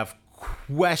both have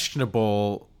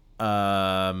questionable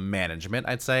management,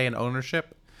 I'd say, and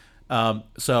ownership.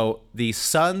 So the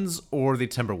Suns or the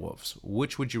Timberwolves,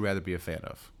 which would you rather be a fan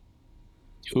of?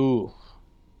 Ooh,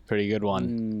 pretty good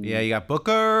one. Yeah, you got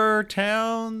Booker,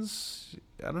 Towns.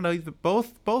 I don't know.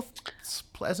 Both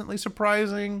pleasantly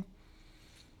surprising.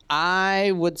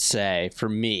 I would say, for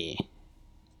me,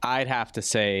 I'd have to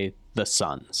say the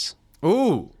Suns.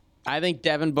 Ooh. I think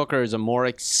Devin Booker is a more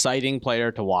exciting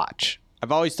player to watch.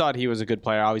 I've always thought he was a good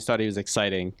player. I always thought he was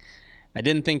exciting. I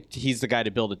didn't think he's the guy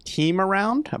to build a team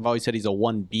around. I've always said he's a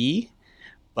 1B,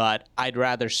 but I'd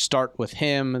rather start with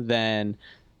him than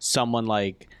someone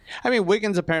like... I mean,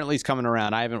 Wiggins apparently is coming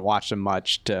around. I haven't watched him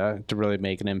much to really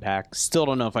make an impact. Still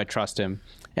don't know if I trust him.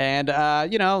 And,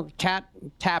 Cat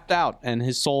tapped out, and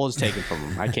his soul is taken from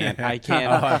him. You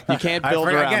can't build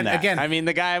around that. Again. I mean,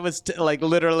 the guy was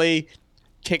literally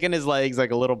kicking his legs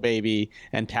like a little baby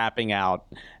and tapping out.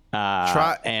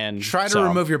 Try to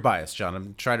remove your bias,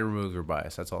 John. Try to remove your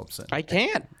bias. That's all I'm saying. I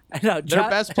can't. I know, Their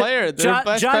best player.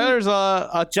 Player's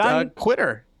a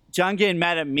quitter. John getting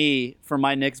mad at me for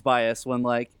my Knicks bias when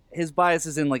like his bias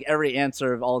is in like every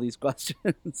answer of all these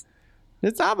questions.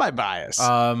 It's not my bias.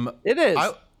 It is.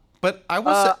 I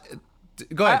will say.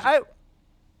 Go ahead.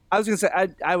 I was gonna say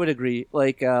I would agree.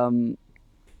 Like,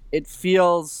 it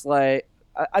feels like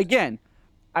again,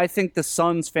 I think the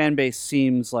Suns fan base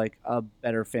seems like a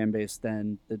better fan base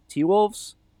than the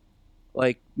T-Wolves.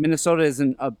 Like Minnesota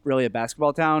isn't really a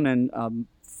basketball town, and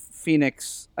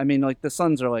Phoenix. I mean, like the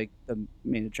Suns are like the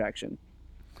main attraction,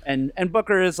 and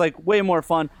Booker is like way more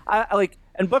fun.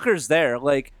 And Booker's there.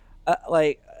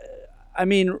 I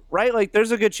mean, right? Like,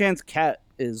 there's a good chance Cat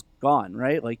is gone,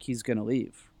 right? Like he's gonna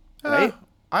leave, right?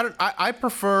 I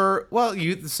prefer. Well,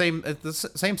 the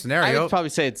same scenario. I would probably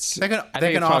say it's. They can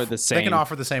probably the same. They can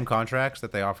offer the same contracts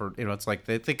that they offer. You know, it's like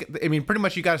they think. I mean, pretty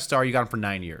much you got a star. You got him for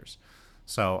 9 years.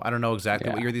 So I don't know exactly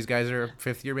what year these guys are.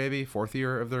 5th year, maybe 4th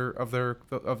year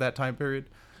of that time period.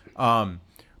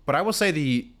 But I will say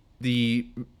the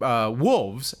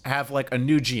Wolves have like a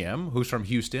new GM who's from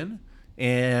Houston,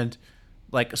 and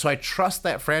like so I trust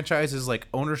that franchise's like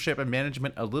ownership and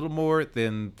management a little more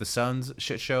than the Suns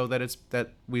shit show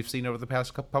that we've seen over the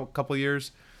past couple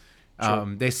years. Sure.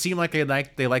 They seem like they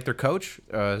like their coach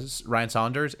Ryan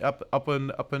Saunders up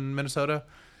in Minnesota.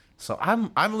 So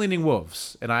I'm leaning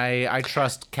Wolves, and I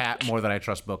trust Cat more than I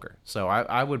trust Booker. So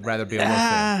I would rather be a Wolves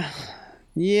fan.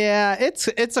 Yeah,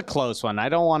 it's a close one. I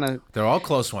don't want to. They're all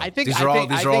close ones. I think these are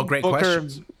all great Booker,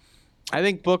 questions. I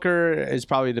think Booker is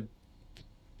probably the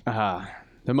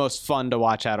most fun to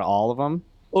watch out of all of them.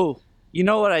 Oh, you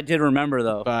know what I did remember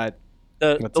though? But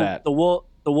the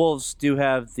Wolves do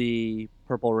have the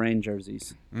Purple Rain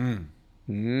jerseys.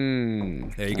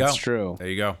 There you go. That's true. There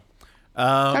you go.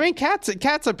 I mean, Cat's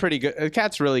a pretty good.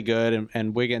 Cat's really good,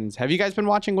 and Wiggins. Have you guys been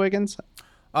watching Wiggins?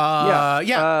 I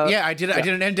did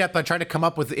an in-depth. I tried to come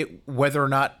up with it, whether or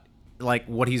not like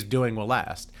what he's doing will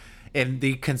last. And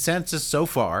the consensus so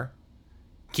far,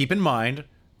 keep in mind,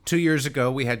 2 years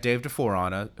ago we had Dave DeFore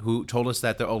on, who told us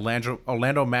that the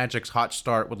Orlando Magic's hot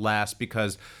start would last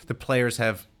because the players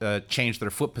have changed their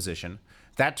foot position.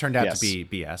 That turned out to be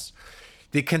BS.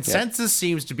 The consensus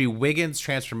seems to be Wiggins'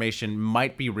 transformation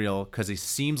might be real because he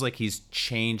seems like he's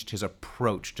changed his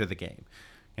approach to the game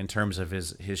in terms of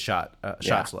his shot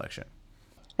selection.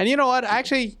 And you know what?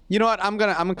 Actually, I'm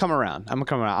gonna come around. I'm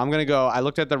gonna go. I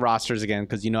looked at the rosters again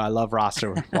because I love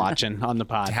roster watching on the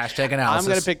pod. Hashtag analysis.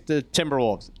 I'm gonna pick the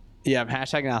Timberwolves. Yeah,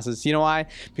 hashtag analysis. You know why?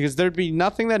 Because there'd be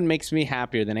nothing that makes me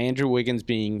happier than Andrew Wiggins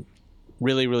being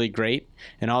really, really great,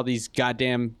 and all these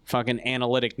goddamn fucking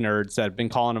analytic nerds that have been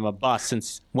calling him a bust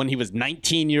since when he was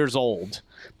 19 years old,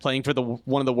 playing for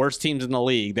one of the worst teams in the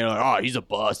league. They're like, oh, he's a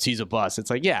bust. It's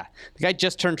like, yeah, the guy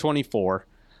just turned 24.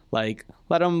 Like,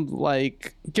 let him,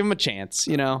 give him a chance,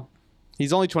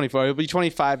 He's only 24. He'll be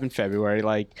 25 in February.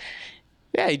 Like,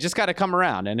 yeah, he just got to come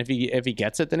around. And if he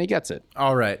gets it, then he gets it.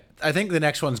 All right. I think the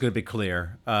next one's going to be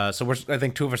clear. I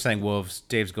think two of us are saying Wolves.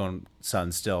 Dave's going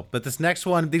Suns still. But this next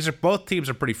one, both teams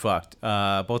are pretty fucked.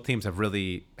 Both teams have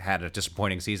really had a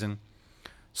disappointing season.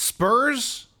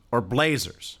 Spurs or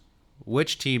Blazers?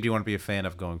 Which team do you want to be a fan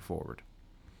of going forward?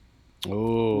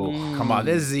 Oh, come on,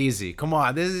 this is easy.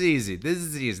 This is easy. This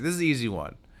is an easy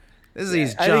one. This is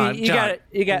easy. I mean, John.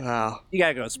 You gotta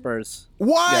go Spurs.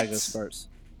 What? You gotta go Spurs.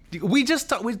 We just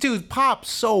thought, dude, Pop's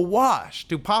so washed.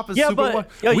 Dude, Pop is super washed.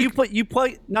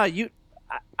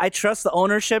 I trust the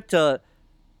ownership to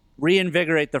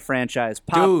reinvigorate the franchise.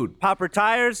 Pop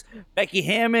retires. Becky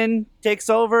Hammond takes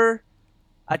over.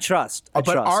 I trust.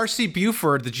 But R.C.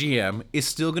 Buford, the GM, is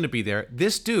still going to be there.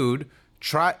 This dude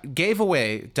gave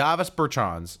away Davis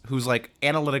Bertans, who's like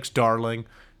analytics darling.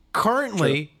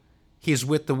 Currently, he's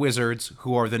with the Wizards,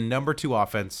 who are the number 2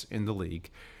 offense in the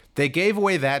league. They gave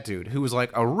away that dude, who was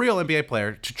like a real NBA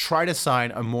player, to try to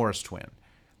sign a Morris twin.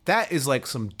 That is like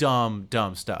some dumb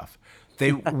stuff.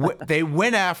 They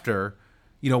went after,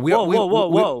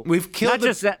 whoa. We've killed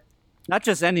not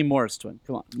just any Morris twin.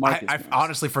 Come on, I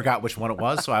honestly forgot which one it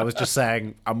was, so I was just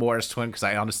saying a Morris twin because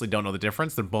I honestly don't know the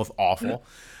difference. They're both awful.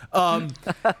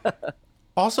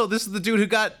 Also, this is the dude who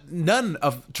got none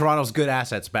of Toronto's good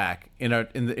assets back in the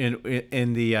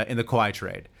Kawhi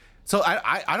trade. So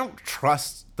I don't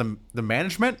trust the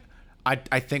management.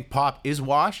 I think Pop is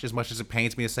washed, as much as it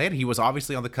pains me to say it. He was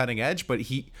obviously on the cutting edge, but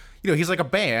he's like a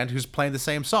band who's playing the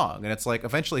same song, and it's like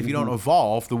eventually if you don't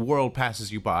evolve, the world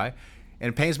passes you by. And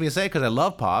it pains me to say because I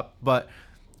love Pop, but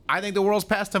I think the world's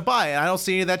passed him by, and I don't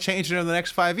see any of that changing in the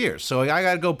next 5 years. So I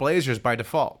got to go Blazers by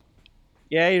default.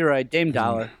 Yeah, you're right. Dame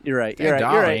Dollar. You're right. Dame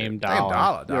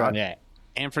Dollar. Dog. Yeah.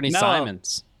 Anthony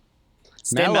Simons.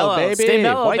 Stay Melo, baby. Stay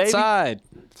Melo, Whiteside.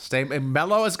 Stay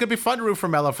Melo. It's gonna be fun to root for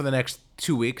Melo for the next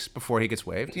 2 weeks before he gets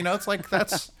waived. It's like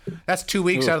that's 2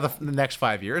 weeks out of the next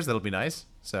 5 years. That'll be nice.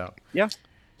 So yeah.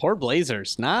 Poor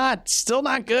Blazers. Still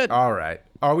not good. All right.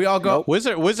 Are we all go?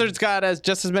 Wizards got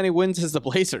just as many wins as the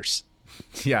Blazers.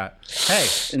 Yeah. Hey.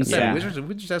 Yeah.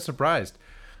 Wizards have surprised.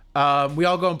 We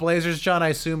all going Blazers, John. I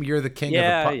assume you're the king of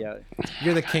the pop. Yeah.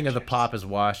 You're the king of the Pop is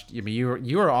washed. I mean,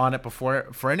 you were on it before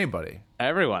for anybody.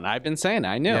 Everyone. I've been saying it.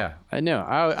 I knew. Yeah. I knew.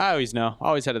 I always know.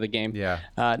 Always head of the game. Yeah.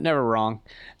 Never wrong.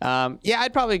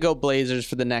 I'd probably go Blazers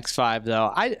for the next 5,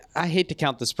 though. I hate to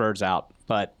count the Spurs out,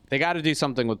 but they got to do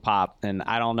something with Pop, and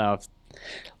I don't know if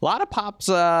a lot of Pop's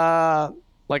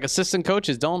assistant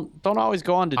coaches don't always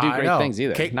go on to do great things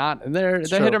either. They're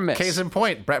hit or miss. Case in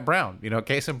point, Brett Brown.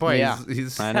 Case in point. Yeah.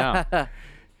 He's I know.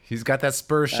 He's got that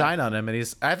Spurs shine on him,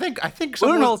 and I think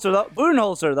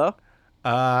Budenholzer though.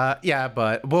 But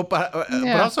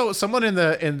also someone in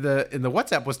the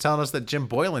WhatsApp was telling us that Jim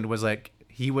Boylan was like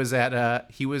he was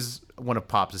one of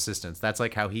Pop's assistants. That's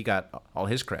like how he got all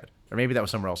his cred, or maybe that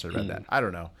was somewhere else I read that. I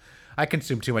don't know. I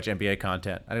consume too much NBA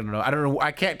content. I don't know.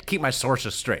 I can't keep my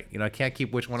sources straight. I can't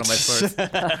keep which one of my sources.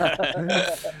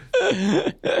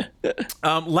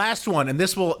 Last one, and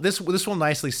this will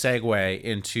nicely segue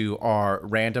into our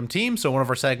random team. So one of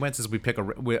our segments is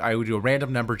I would do a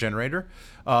random number generator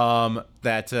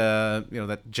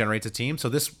that generates a team. So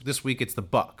this week it's the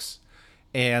Bucks,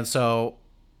 and so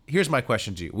here's my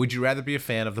question to you: would you rather be a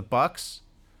fan of the Bucks?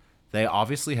 They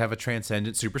obviously have a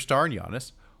transcendent superstar in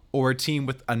Giannis. Or a team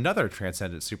with another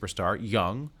transcendent superstar,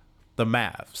 young, the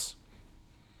Mavs.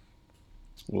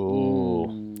 Ooh.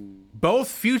 Both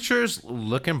futures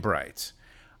looking bright.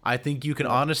 I think you can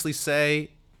honestly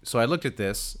say, so I looked at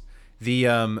this,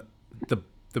 the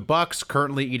the Bucks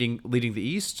currently leading the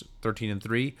East,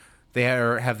 13-3. They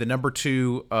have the number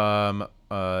 2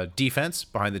 defense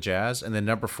behind the Jazz, and then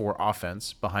number 4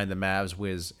 offense behind the Mavs,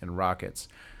 Wiz, and Rockets.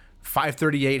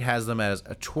 538 has them as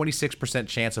a 26%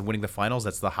 chance of winning the finals.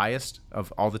 That's the highest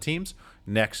of all the teams.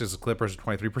 Next is the Clippers at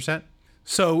 23%.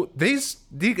 So they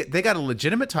got a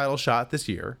legitimate title shot this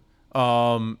year,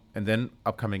 and then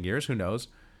upcoming years, who knows?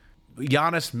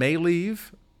 Giannis may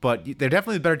leave, but they're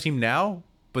definitely the better team now.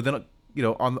 But then,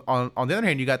 on the other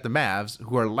hand, you got the Mavs,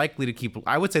 who are likely to keep.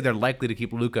 I would say they're likely to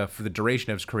keep Luka for the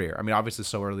duration of his career. I mean, obviously, it's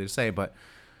so early to say, but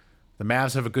the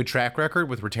Mavs have a good track record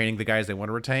with retaining the guys they want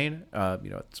to retain.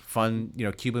 It's fun.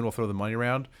 Cuban will throw the money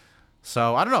around.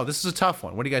 So I don't know. This is a tough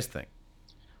one. What do you guys think?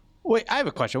 Wait, I have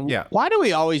a question. Yeah. Why do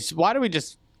we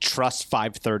just trust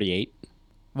 538?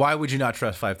 Why would you not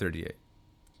trust 538?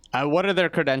 What are their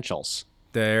credentials?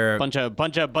 They're bunch of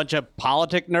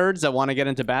politic nerds that want to get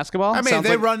into basketball. I mean, Sounds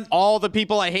they like run all the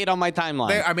people I hate on my timeline.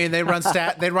 They run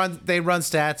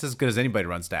stats as good as anybody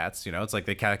runs stats. It's like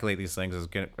they calculate these things as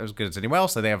good as anyone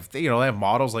else. So they have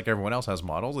models like everyone else has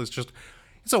models.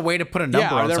 It's a way to put a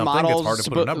number on something. It's hard to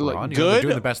put a number on. They're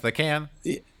doing the best they can.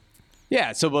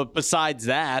 Yeah. So, but besides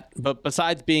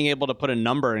being able to put a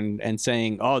number and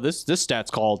saying, oh, this stat's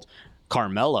called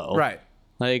Carmelo, right?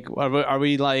 Like, are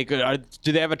we like?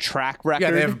 Do they have a track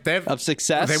record of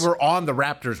success? They were on the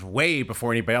Raptors way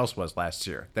before anybody else was last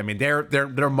year. I mean,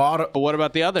 their model. But what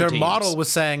about the other? Their teams? model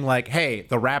was saying like, "Hey,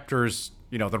 the Raptors,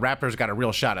 the Raptors got a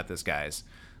real shot at this, guys."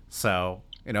 So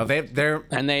they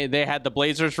had the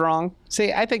Blazers wrong.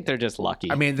 See, I think they're just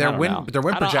lucky. I mean, their win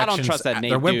projections. I don't trust that Nate.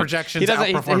 Their win dude. projections. He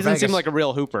doesn't Vegas. seem like a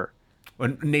real hooper.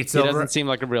 Nate Silver. He doesn't seem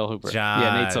like a real hooper.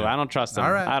 Yeah, Nate Silver. I don't trust him.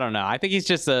 All right. I don't know. I think he's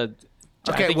just a.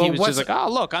 Okay, I think he was just like,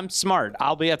 oh, look, I'm smart.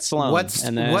 I'll be at Sloan.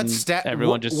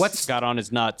 Everyone just got on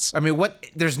his nuts. I mean,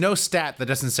 there's no stat that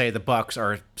doesn't say the Bucks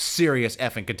are a serious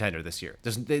effing contender this year.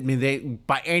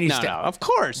 By any stat. No, of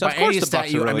course the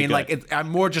Bucks are really good. I'm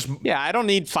more just. Yeah, I don't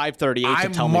need 538 to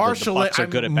tell me that the Bucks are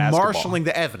good at basketball. I'm marshaling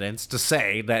the evidence to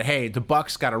say that, hey, the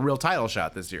Bucks got a real title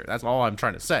shot this year. That's all I'm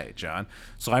trying to say, John.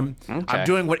 So I'm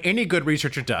doing what any good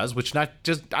researcher does, which I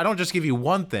don't just give you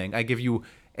one thing. I give you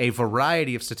a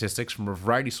variety of statistics from a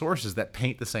variety of sources that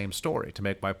paint the same story to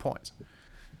make my points.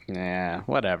 Yeah,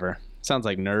 whatever. Sounds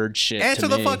like nerd shit. Answer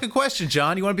the fucking question,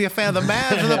 John. You want to be a fan of the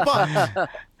Mavs or the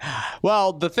Bucks?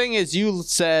 Well, the thing is, you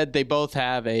said they both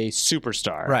have a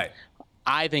superstar. Right.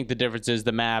 I think the difference is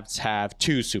the Mavs have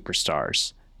 2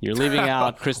 superstars. You're leaving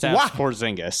out Kristaps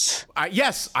Porzingis.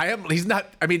 Yes, I am. He's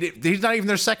not. I mean, he's not even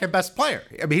their second best player.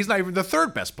 I mean, he's not even the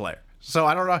third best player. So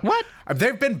I don't know. What?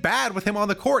 They've been bad with him on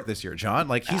the court this year, John.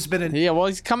 Like he's been in. Yeah, well,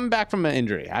 he's coming back from an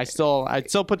injury. I still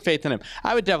put faith in him.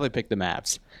 I would definitely pick the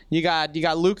Mavs. You got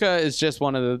Luka is just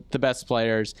one of the best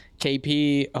players.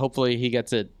 KP, hopefully he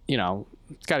gets it. He's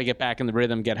got to get back in the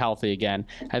rhythm, get healthy again.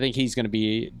 I think he's going to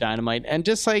be dynamite. And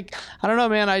just like I don't know,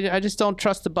 man. I just don't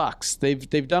trust the Bucks.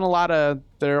 They've done a lot of.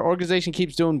 Their organization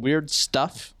keeps doing weird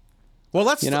stuff. Well,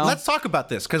 let's talk about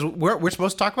this because we're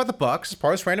supposed to talk about the Bucks,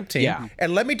 part of this random team, yeah.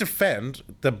 And let me defend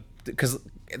because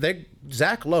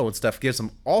Zach Lowe and stuff gives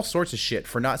them all sorts of shit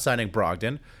for not signing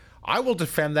Brogdon. I will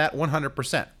defend that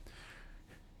 100%.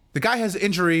 The guy has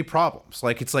injury problems.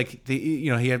 Like it's like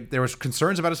there was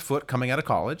concerns about his foot coming out of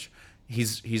college.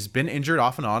 He's been injured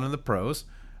off and on in the pros.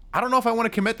 I don't know if I want to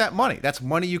commit that money. That's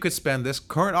money you could spend this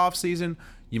current offseason.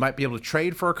 You might be able to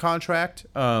trade for a contract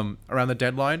around the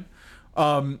deadline.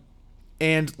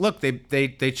 And look,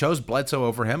 they chose Bledsoe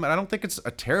over him, and I don't think it's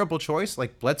a terrible choice.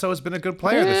 Like Bledsoe has been a good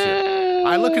player this year.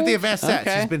 I looked at the advanced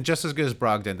stats; he's been just as good as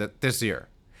Brogdon this year.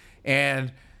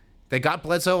 And they got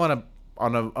Bledsoe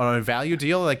on a value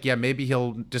deal. Like, yeah, maybe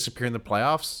he'll disappear in the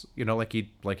playoffs,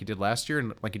 like he did last year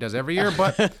and like he does every year.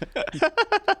 But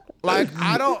like,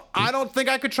 I don't think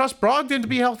I could trust Brogdon to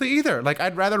be healthy either. Like,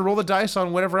 I'd rather roll the dice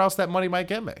on whatever else that money might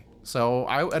get me. So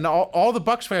all the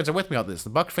Bucks fans are with me on this. The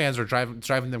Bucks fans are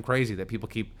driving them crazy that people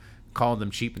keep calling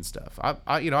them cheap and stuff.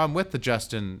 I'm with the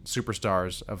Justin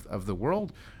superstars of the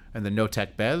world and the no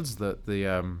tech beds,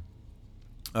 the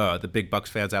big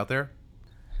Bucks fans out there.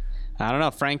 I don't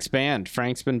know. Frank's banned.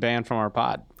 Frank's been banned from our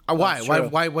pod. Why?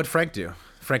 What'd Frank do?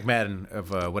 Frank Madden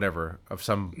of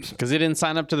some because he didn't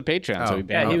sign up to the Patreon, so he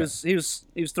banned. Yeah, he was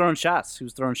throwing shots. He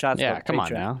was throwing shots. Yeah, come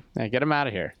on now. Yeah, get him out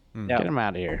of here. Yeah. Get him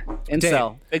out of here.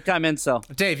 Incel, big time incel.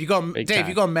 Dave, you go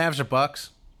Mavs or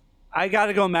Bucks? I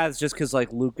gotta go Mavs just because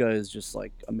like Luka is just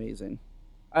like amazing.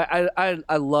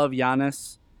 I love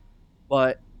Giannis,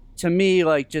 but to me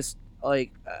like just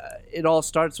like it all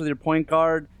starts with your point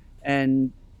guard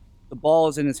and the ball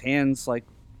is in his hands. Like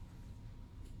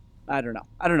I don't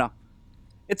know.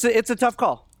 It's a tough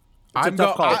call. It's a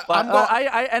tough call. But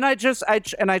I just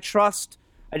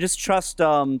trust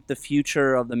the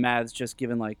future of the Mavs, just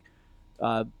given like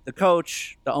the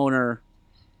coach, the owner.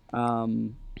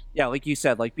 Like you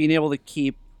said, like being able to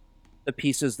keep the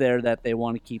pieces there that they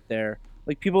want to keep there.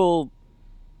 Like people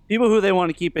who they want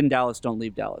to keep in Dallas don't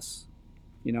leave Dallas.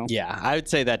 You know? Yeah, I would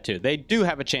say that too. They do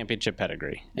have a championship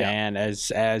pedigree, and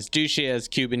as douchey as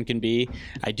Cuban can be,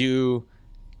 I do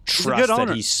trust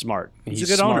that he's smart. He's a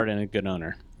good smart owner. and a good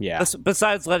owner. Yeah.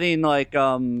 Besides letting like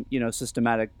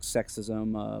systematic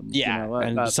sexism.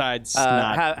 And besides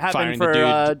not having firing for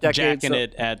the dude, decades. jacking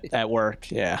it at work.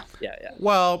 Yeah. Yeah.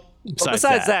 Well,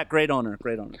 Besides that, great owner.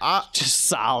 Just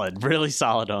solid, really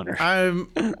solid owner. I'm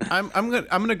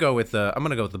gonna go with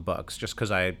the Bucks just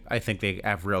because I think they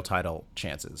have real title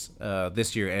chances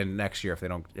this year and next year if they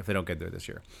don't get there this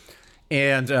year.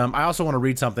 And I also want to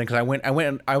read something because I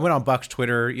went on Bucks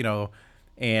Twitter,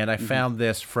 and I found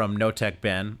this from No Tech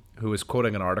Ben, who is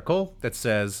quoting an article that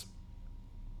says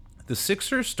the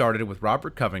Sixers started with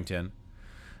Robert Covington,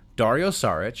 Dario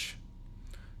Saric,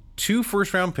 2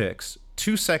 first-round picks,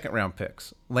 2 second-round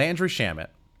picks, Landry Shamet,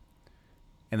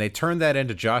 and they turned that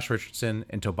into Josh Richardson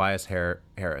and Tobias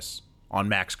Harris on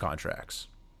max contracts.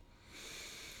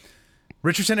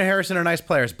 Richardson and Harrison are nice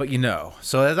players, but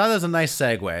so that is a nice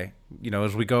segue.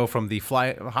 As we go from the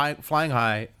flying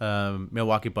high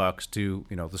Milwaukee Bucks to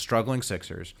the struggling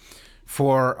Sixers,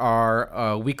 for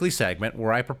our weekly segment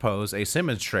where I propose a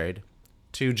Simmons trade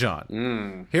to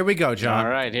John. Here we go, John.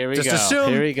 All right, here we go.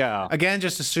 Here we go. Again,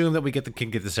 just assume that we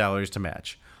can get the salaries to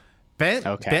match.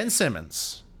 Ben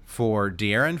Simmons for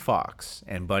De'Aaron Fox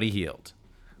and Buddy Hield.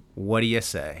 What do you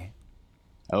say?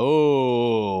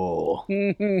 Oh,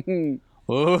 that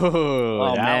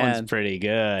one's pretty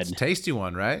good. It's a tasty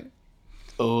one, right?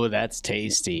 Oh, that's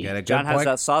tasty. John has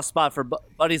that soft spot for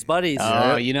buddies. Oh,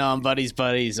 I'm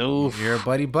buddies. Ooh, you're a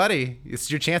buddy. It's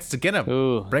your chance to get him.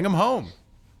 Ooh. Bring him home.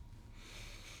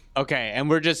 Okay, and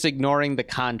we're just ignoring the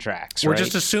contracts. We're right?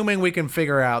 just assuming we can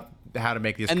figure out how to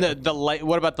make these. And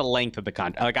what about the length of the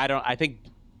contract? Like I think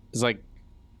it's like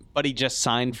Buddy just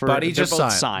signed for. Buddy just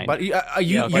both signed. But you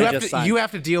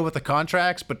have to deal with the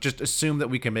contracts, but just assume that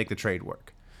we can make the trade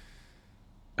work.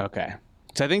 Okay.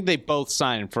 So I think they both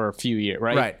signed for a few years,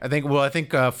 right? Right. I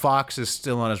think Fox is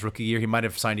still on his rookie year. He might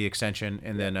have signed the extension,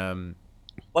 and then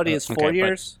Buddy is 4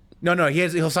 years. No.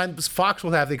 He'll sign. Fox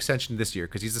will have the extension this year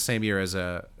because he's the same year as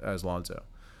Lonzo.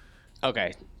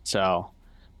 Okay. So,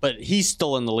 but he's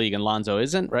still in the league, and Lonzo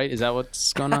isn't, right? Is that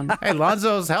what's going on? Hey,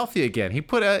 Lonzo's healthy again. He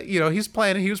put he's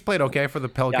playing. He was playing okay for the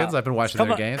Pelicans. Yeah. I've been watching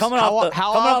their games. Coming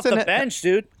off the bench,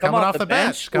 dude. Coming off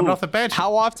the bench.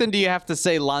 How often do you have to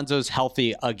say Lonzo's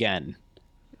healthy again?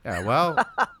 Yeah, well,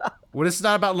 this is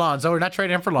not about Lonzo. We're not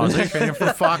trading him for Lonzo. We're trading him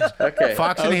for Fox. Okay.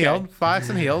 Fox and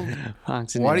Hield.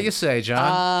 What do you say,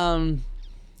 John?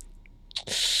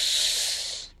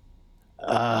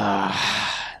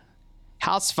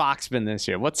 How's Fox been this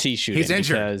year? What's he shooting? He's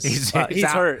injured. He's hurt.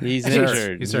 He's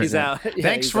injured. He's out.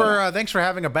 Thanks for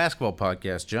having a basketball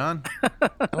podcast, John.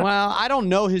 Well, I don't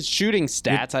know his shooting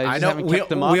stats. I just haven't kept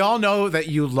them up. We all know that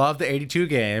you love the 82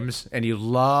 games and you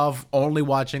love only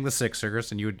watching the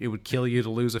Sixers, and it would kill you to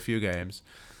lose a few games.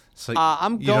 So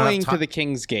I'm going to the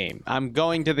Kings game. I'm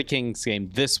going to the Kings game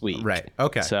this week. Right.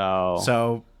 Okay.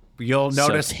 So you'll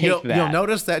notice you'll that.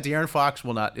 notice that De'Aaron Fox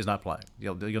is not playing.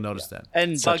 You'll notice that.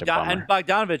 And Such a bummer.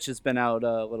 Bogdanovich has been out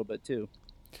a little bit too.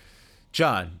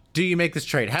 John, do you make this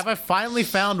trade? Have I finally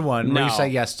found one where you say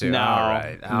yes to? No, All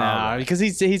right. because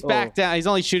he's back down. He's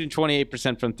only shooting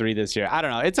 28% from 3 this year. I don't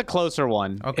know. It's a closer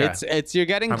one. Okay. It's you're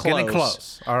getting close. Getting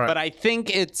close. All right. But I think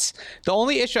it's the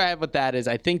only issue I have with that is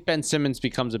I think Ben Simmons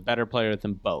becomes a better player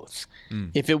than both.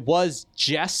 If it was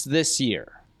just this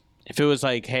year, if it was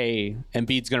like, hey,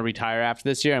 Embiid's going to retire after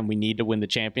this year and we need to win the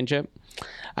championship,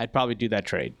 I'd probably do that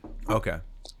trade. Okay.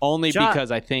 Only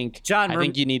because I think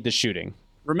you need the shooting.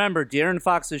 Remember, De'Aaron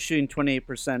Fox is shooting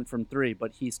 28% from 3,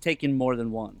 but he's taking more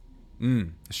than one.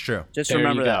 It's true. Just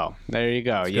remember that. There you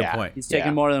go. That's a good point. He's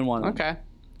taking more than one. Okay.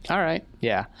 All right.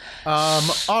 Yeah. All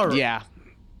right. Yeah.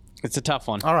 It's a tough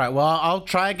one. All right. Well, I'll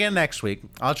try again next week.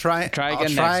 I'll try until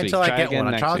I get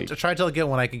one. I'll try until I get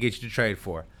one I can get you to trade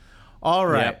for. All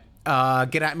right. Yep.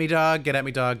 Get at me, dog. Get at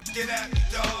me, dog.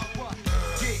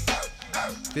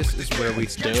 This is where we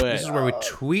do it. This is where we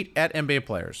tweet at NBA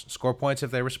players. Score points if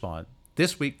they respond.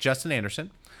 This week, Justin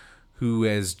Anderson, who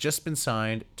has just been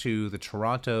signed to the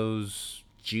Toronto's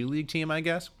G League team, I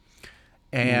guess.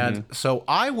 And so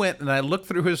I went and I looked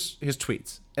through his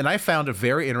tweets, and I found a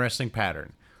very interesting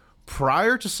pattern.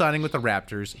 Prior to signing with the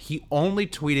Raptors, he only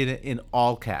tweeted it in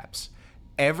all caps.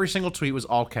 Every single tweet was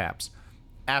all caps.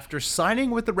 After signing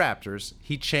with the Raptors,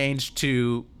 he changed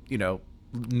to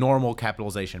normal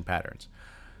capitalization patterns.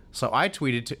 So I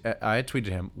tweeted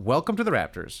him, "Welcome to the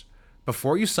Raptors.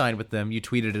 Before you signed with them, you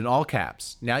tweeted in all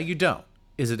caps. Now you don't.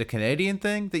 Is it a Canadian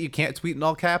thing that you can't tweet in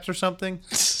all caps or something?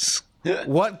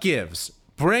 What gives?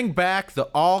 Bring back the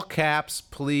all caps,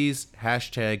 please.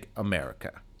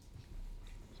 #America."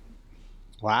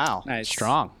 Wow. Nice.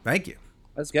 Strong. Thank you.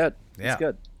 That's good. Yeah. That's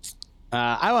good.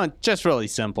 I want just really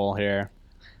simple here.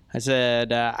 I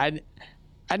said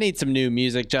I need some new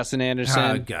music, Justin Anderson.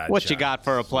 Oh, God, what you John. got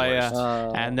for a player?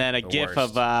 worst. And then a The gif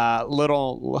worst. of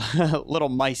little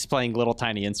mice playing little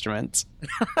tiny instruments.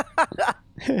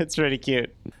 It's pretty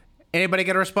cute. Anybody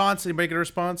get a response?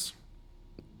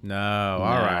 No.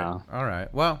 All right.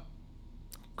 Well,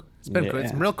 it's been Yeah.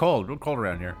 it's real cold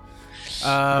around here.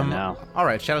 No. All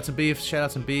right. Shout out some beefs. Shout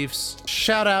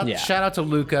out to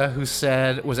Luca, who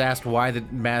was asked why the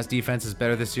Mavs defense is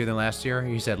better this year than last year.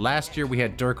 He said last year we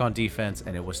had Dirk on defense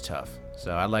and it was tough.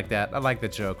 So I like that. I like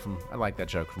that joke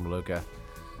from Luca.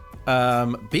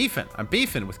 I'm beefing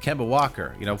with Kemba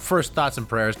Walker. First thoughts and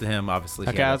prayers to him. Obviously.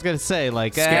 Okay, I was gonna say Look,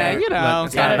 it's not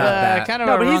about kind that. of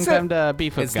No, a but he wrong said- time to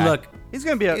beef with guy. Look. He's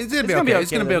gonna be. It's gonna be okay.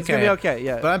 It's gonna be okay. He's gonna be okay.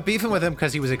 Yeah. But I'm beefing with him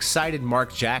because he was excited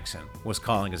Mark Jackson was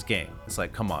calling his game. It's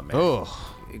like, come on, man. Oh,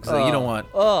 It's like, you don't want.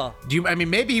 Do you? I mean,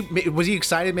 maybe was he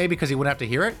excited? Maybe because he wouldn't have to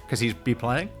hear it because he'd be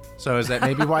playing. So is that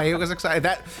maybe why he was excited?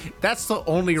 That's the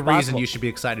only reason possible. you should be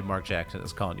excited. Mark Jackson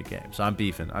is calling you game. So I'm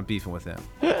beefing with him.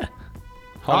 hold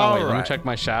on, wait. Let me Alright. check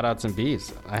my shout outs and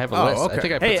beefs. I have a Oh, list. okay. I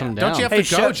think I put Hey, some down. Don't you have Hey, to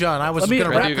go, shut- John? I was let me-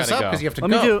 going to I wrap do this gotta up go. because you have to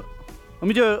Let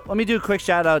go. me do a quick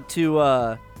shout out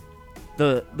to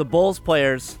the Bulls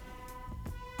players.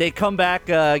 They come back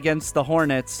against the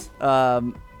Hornets.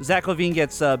 Zach LaVine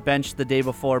gets benched the day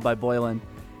before by Boylan.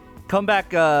 Come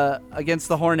back against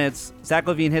the Hornets. Zach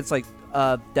LaVine hits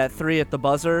that three at the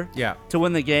buzzer Yeah. to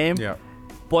win the game. Yeah.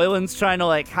 Boylan's trying to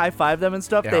high five them and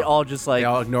stuff. Yeah. They all just They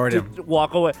all ignored him.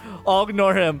 walk away. All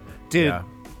ignore him, dude. Yeah.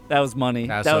 That was money.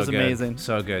 That so was good. amazing.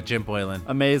 So good. Jim Boylan.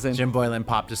 Amazing. Jim Boylan,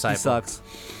 pop disciple. He sucks.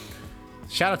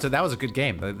 Shout out to that was a good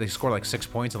game. They scored 6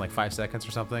 points in 5 seconds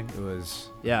or something. It was.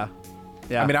 Yeah.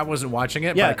 Yeah. I mean, I wasn't watching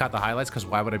it, Yeah. but I caught the highlights because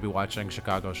why would I be watching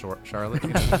Chicago Charlotte?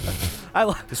 I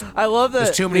love that.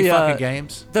 There's too many fucking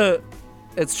games.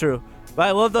 It's true. But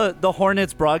I love the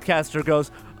Hornets broadcaster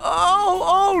goes,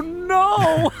 oh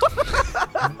no.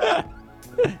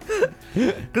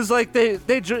 Because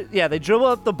they dribble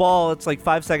up the ball. It's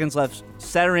 5 seconds left.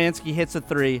 Satoransky hits a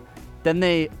three. Then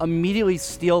they immediately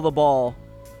steal the ball,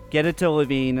 get it to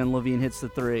Levine, and Levine hits the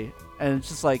three. And it's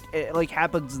just it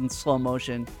happens in slow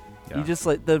motion. Yeah. You just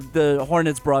the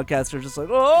Hornets broadcaster just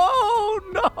oh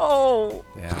no,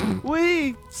 Yeah.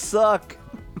 we suck.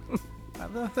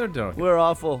 They're doing good. We're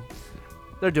awful.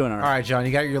 They're doing all All right. right, John,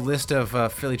 you got your list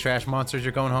of Philly trash monsters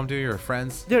you're going home to, your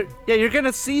friends? You're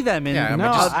gonna see them in Yeah, I mean,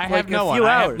 No, just, I have no a one. few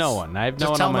I hours. have no one. I have no Just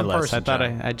one tell on my them in list. person, I thought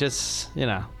John. I just,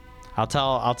 I'll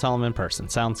tell them in person.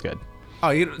 Sounds good. Oh,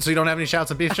 so you don't have any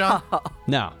shouts and beef, John?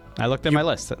 No, I looked at my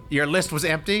list. Your list was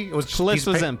empty? It was just a List piece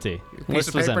of was pa- empty. Piece List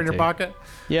of was paper in your empty. pocket?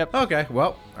 Yep. Okay,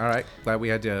 well, all right. Glad we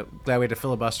had to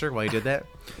filibuster while you did that.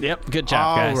 Yep. Good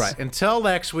job, All guys. right. Until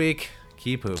next week,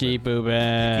 keep hooping. Keep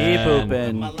moving. Keep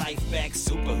hooping. My life back,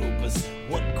 Super Hoopers.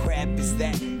 What crap is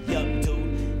that, young dude?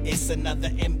 It's another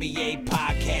NBA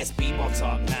podcast, B-ball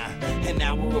talk now. An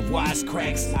hour of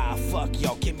wisecracks. Ah, fuck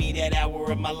y'all, give me that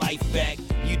hour of my life back.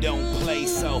 You don't play,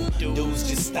 so dudes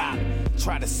just stop.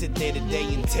 Try to sit there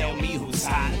today and tell me who's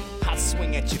hot. I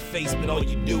swing at your face, but all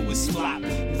you do is flop.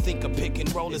 You think a pick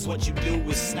and roll is what you do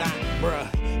is snot, bruh.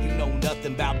 You know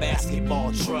nothing about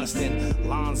basketball, trust. And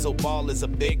Lonzo Ball is a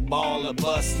big baller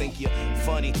bust. Think you're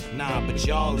funny, nah, but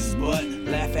y'all is butt.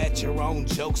 Laugh at your own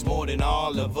jokes more than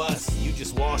all of us. You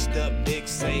just washed up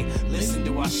dicks, say, listen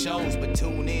to our shows, but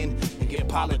tune in and get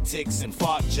politics and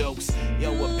fart jokes.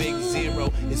 Yo, a big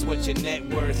zero is what your net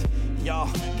worth. Y'all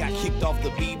got kicked off the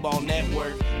B-ball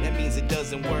network. That means it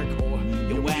doesn't work, or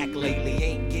your whack lately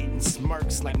ain't getting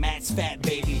smirks like Matt's fat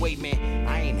baby. Wait, man,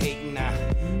 I ain't hating now.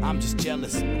 I'm just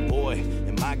jealous. Boy,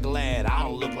 am I glad I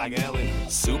don't look like Ellen.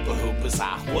 Super Hoopers,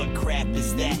 what crap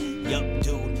is that? Yup,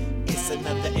 dude, it's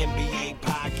another NBA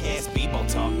podcast. B-ball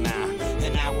talk now.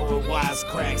 An hour of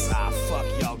wisecracks. Fuck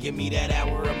y'all, give me that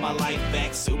hour of my life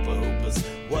back. Super Hoopers,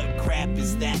 what crap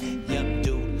is that? Yup,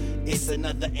 dude. It's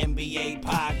another NBA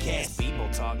podcast. People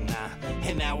talk now.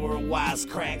 An hour of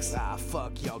wisecracks.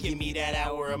 Fuck y'all. Give me that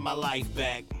hour of my life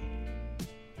back.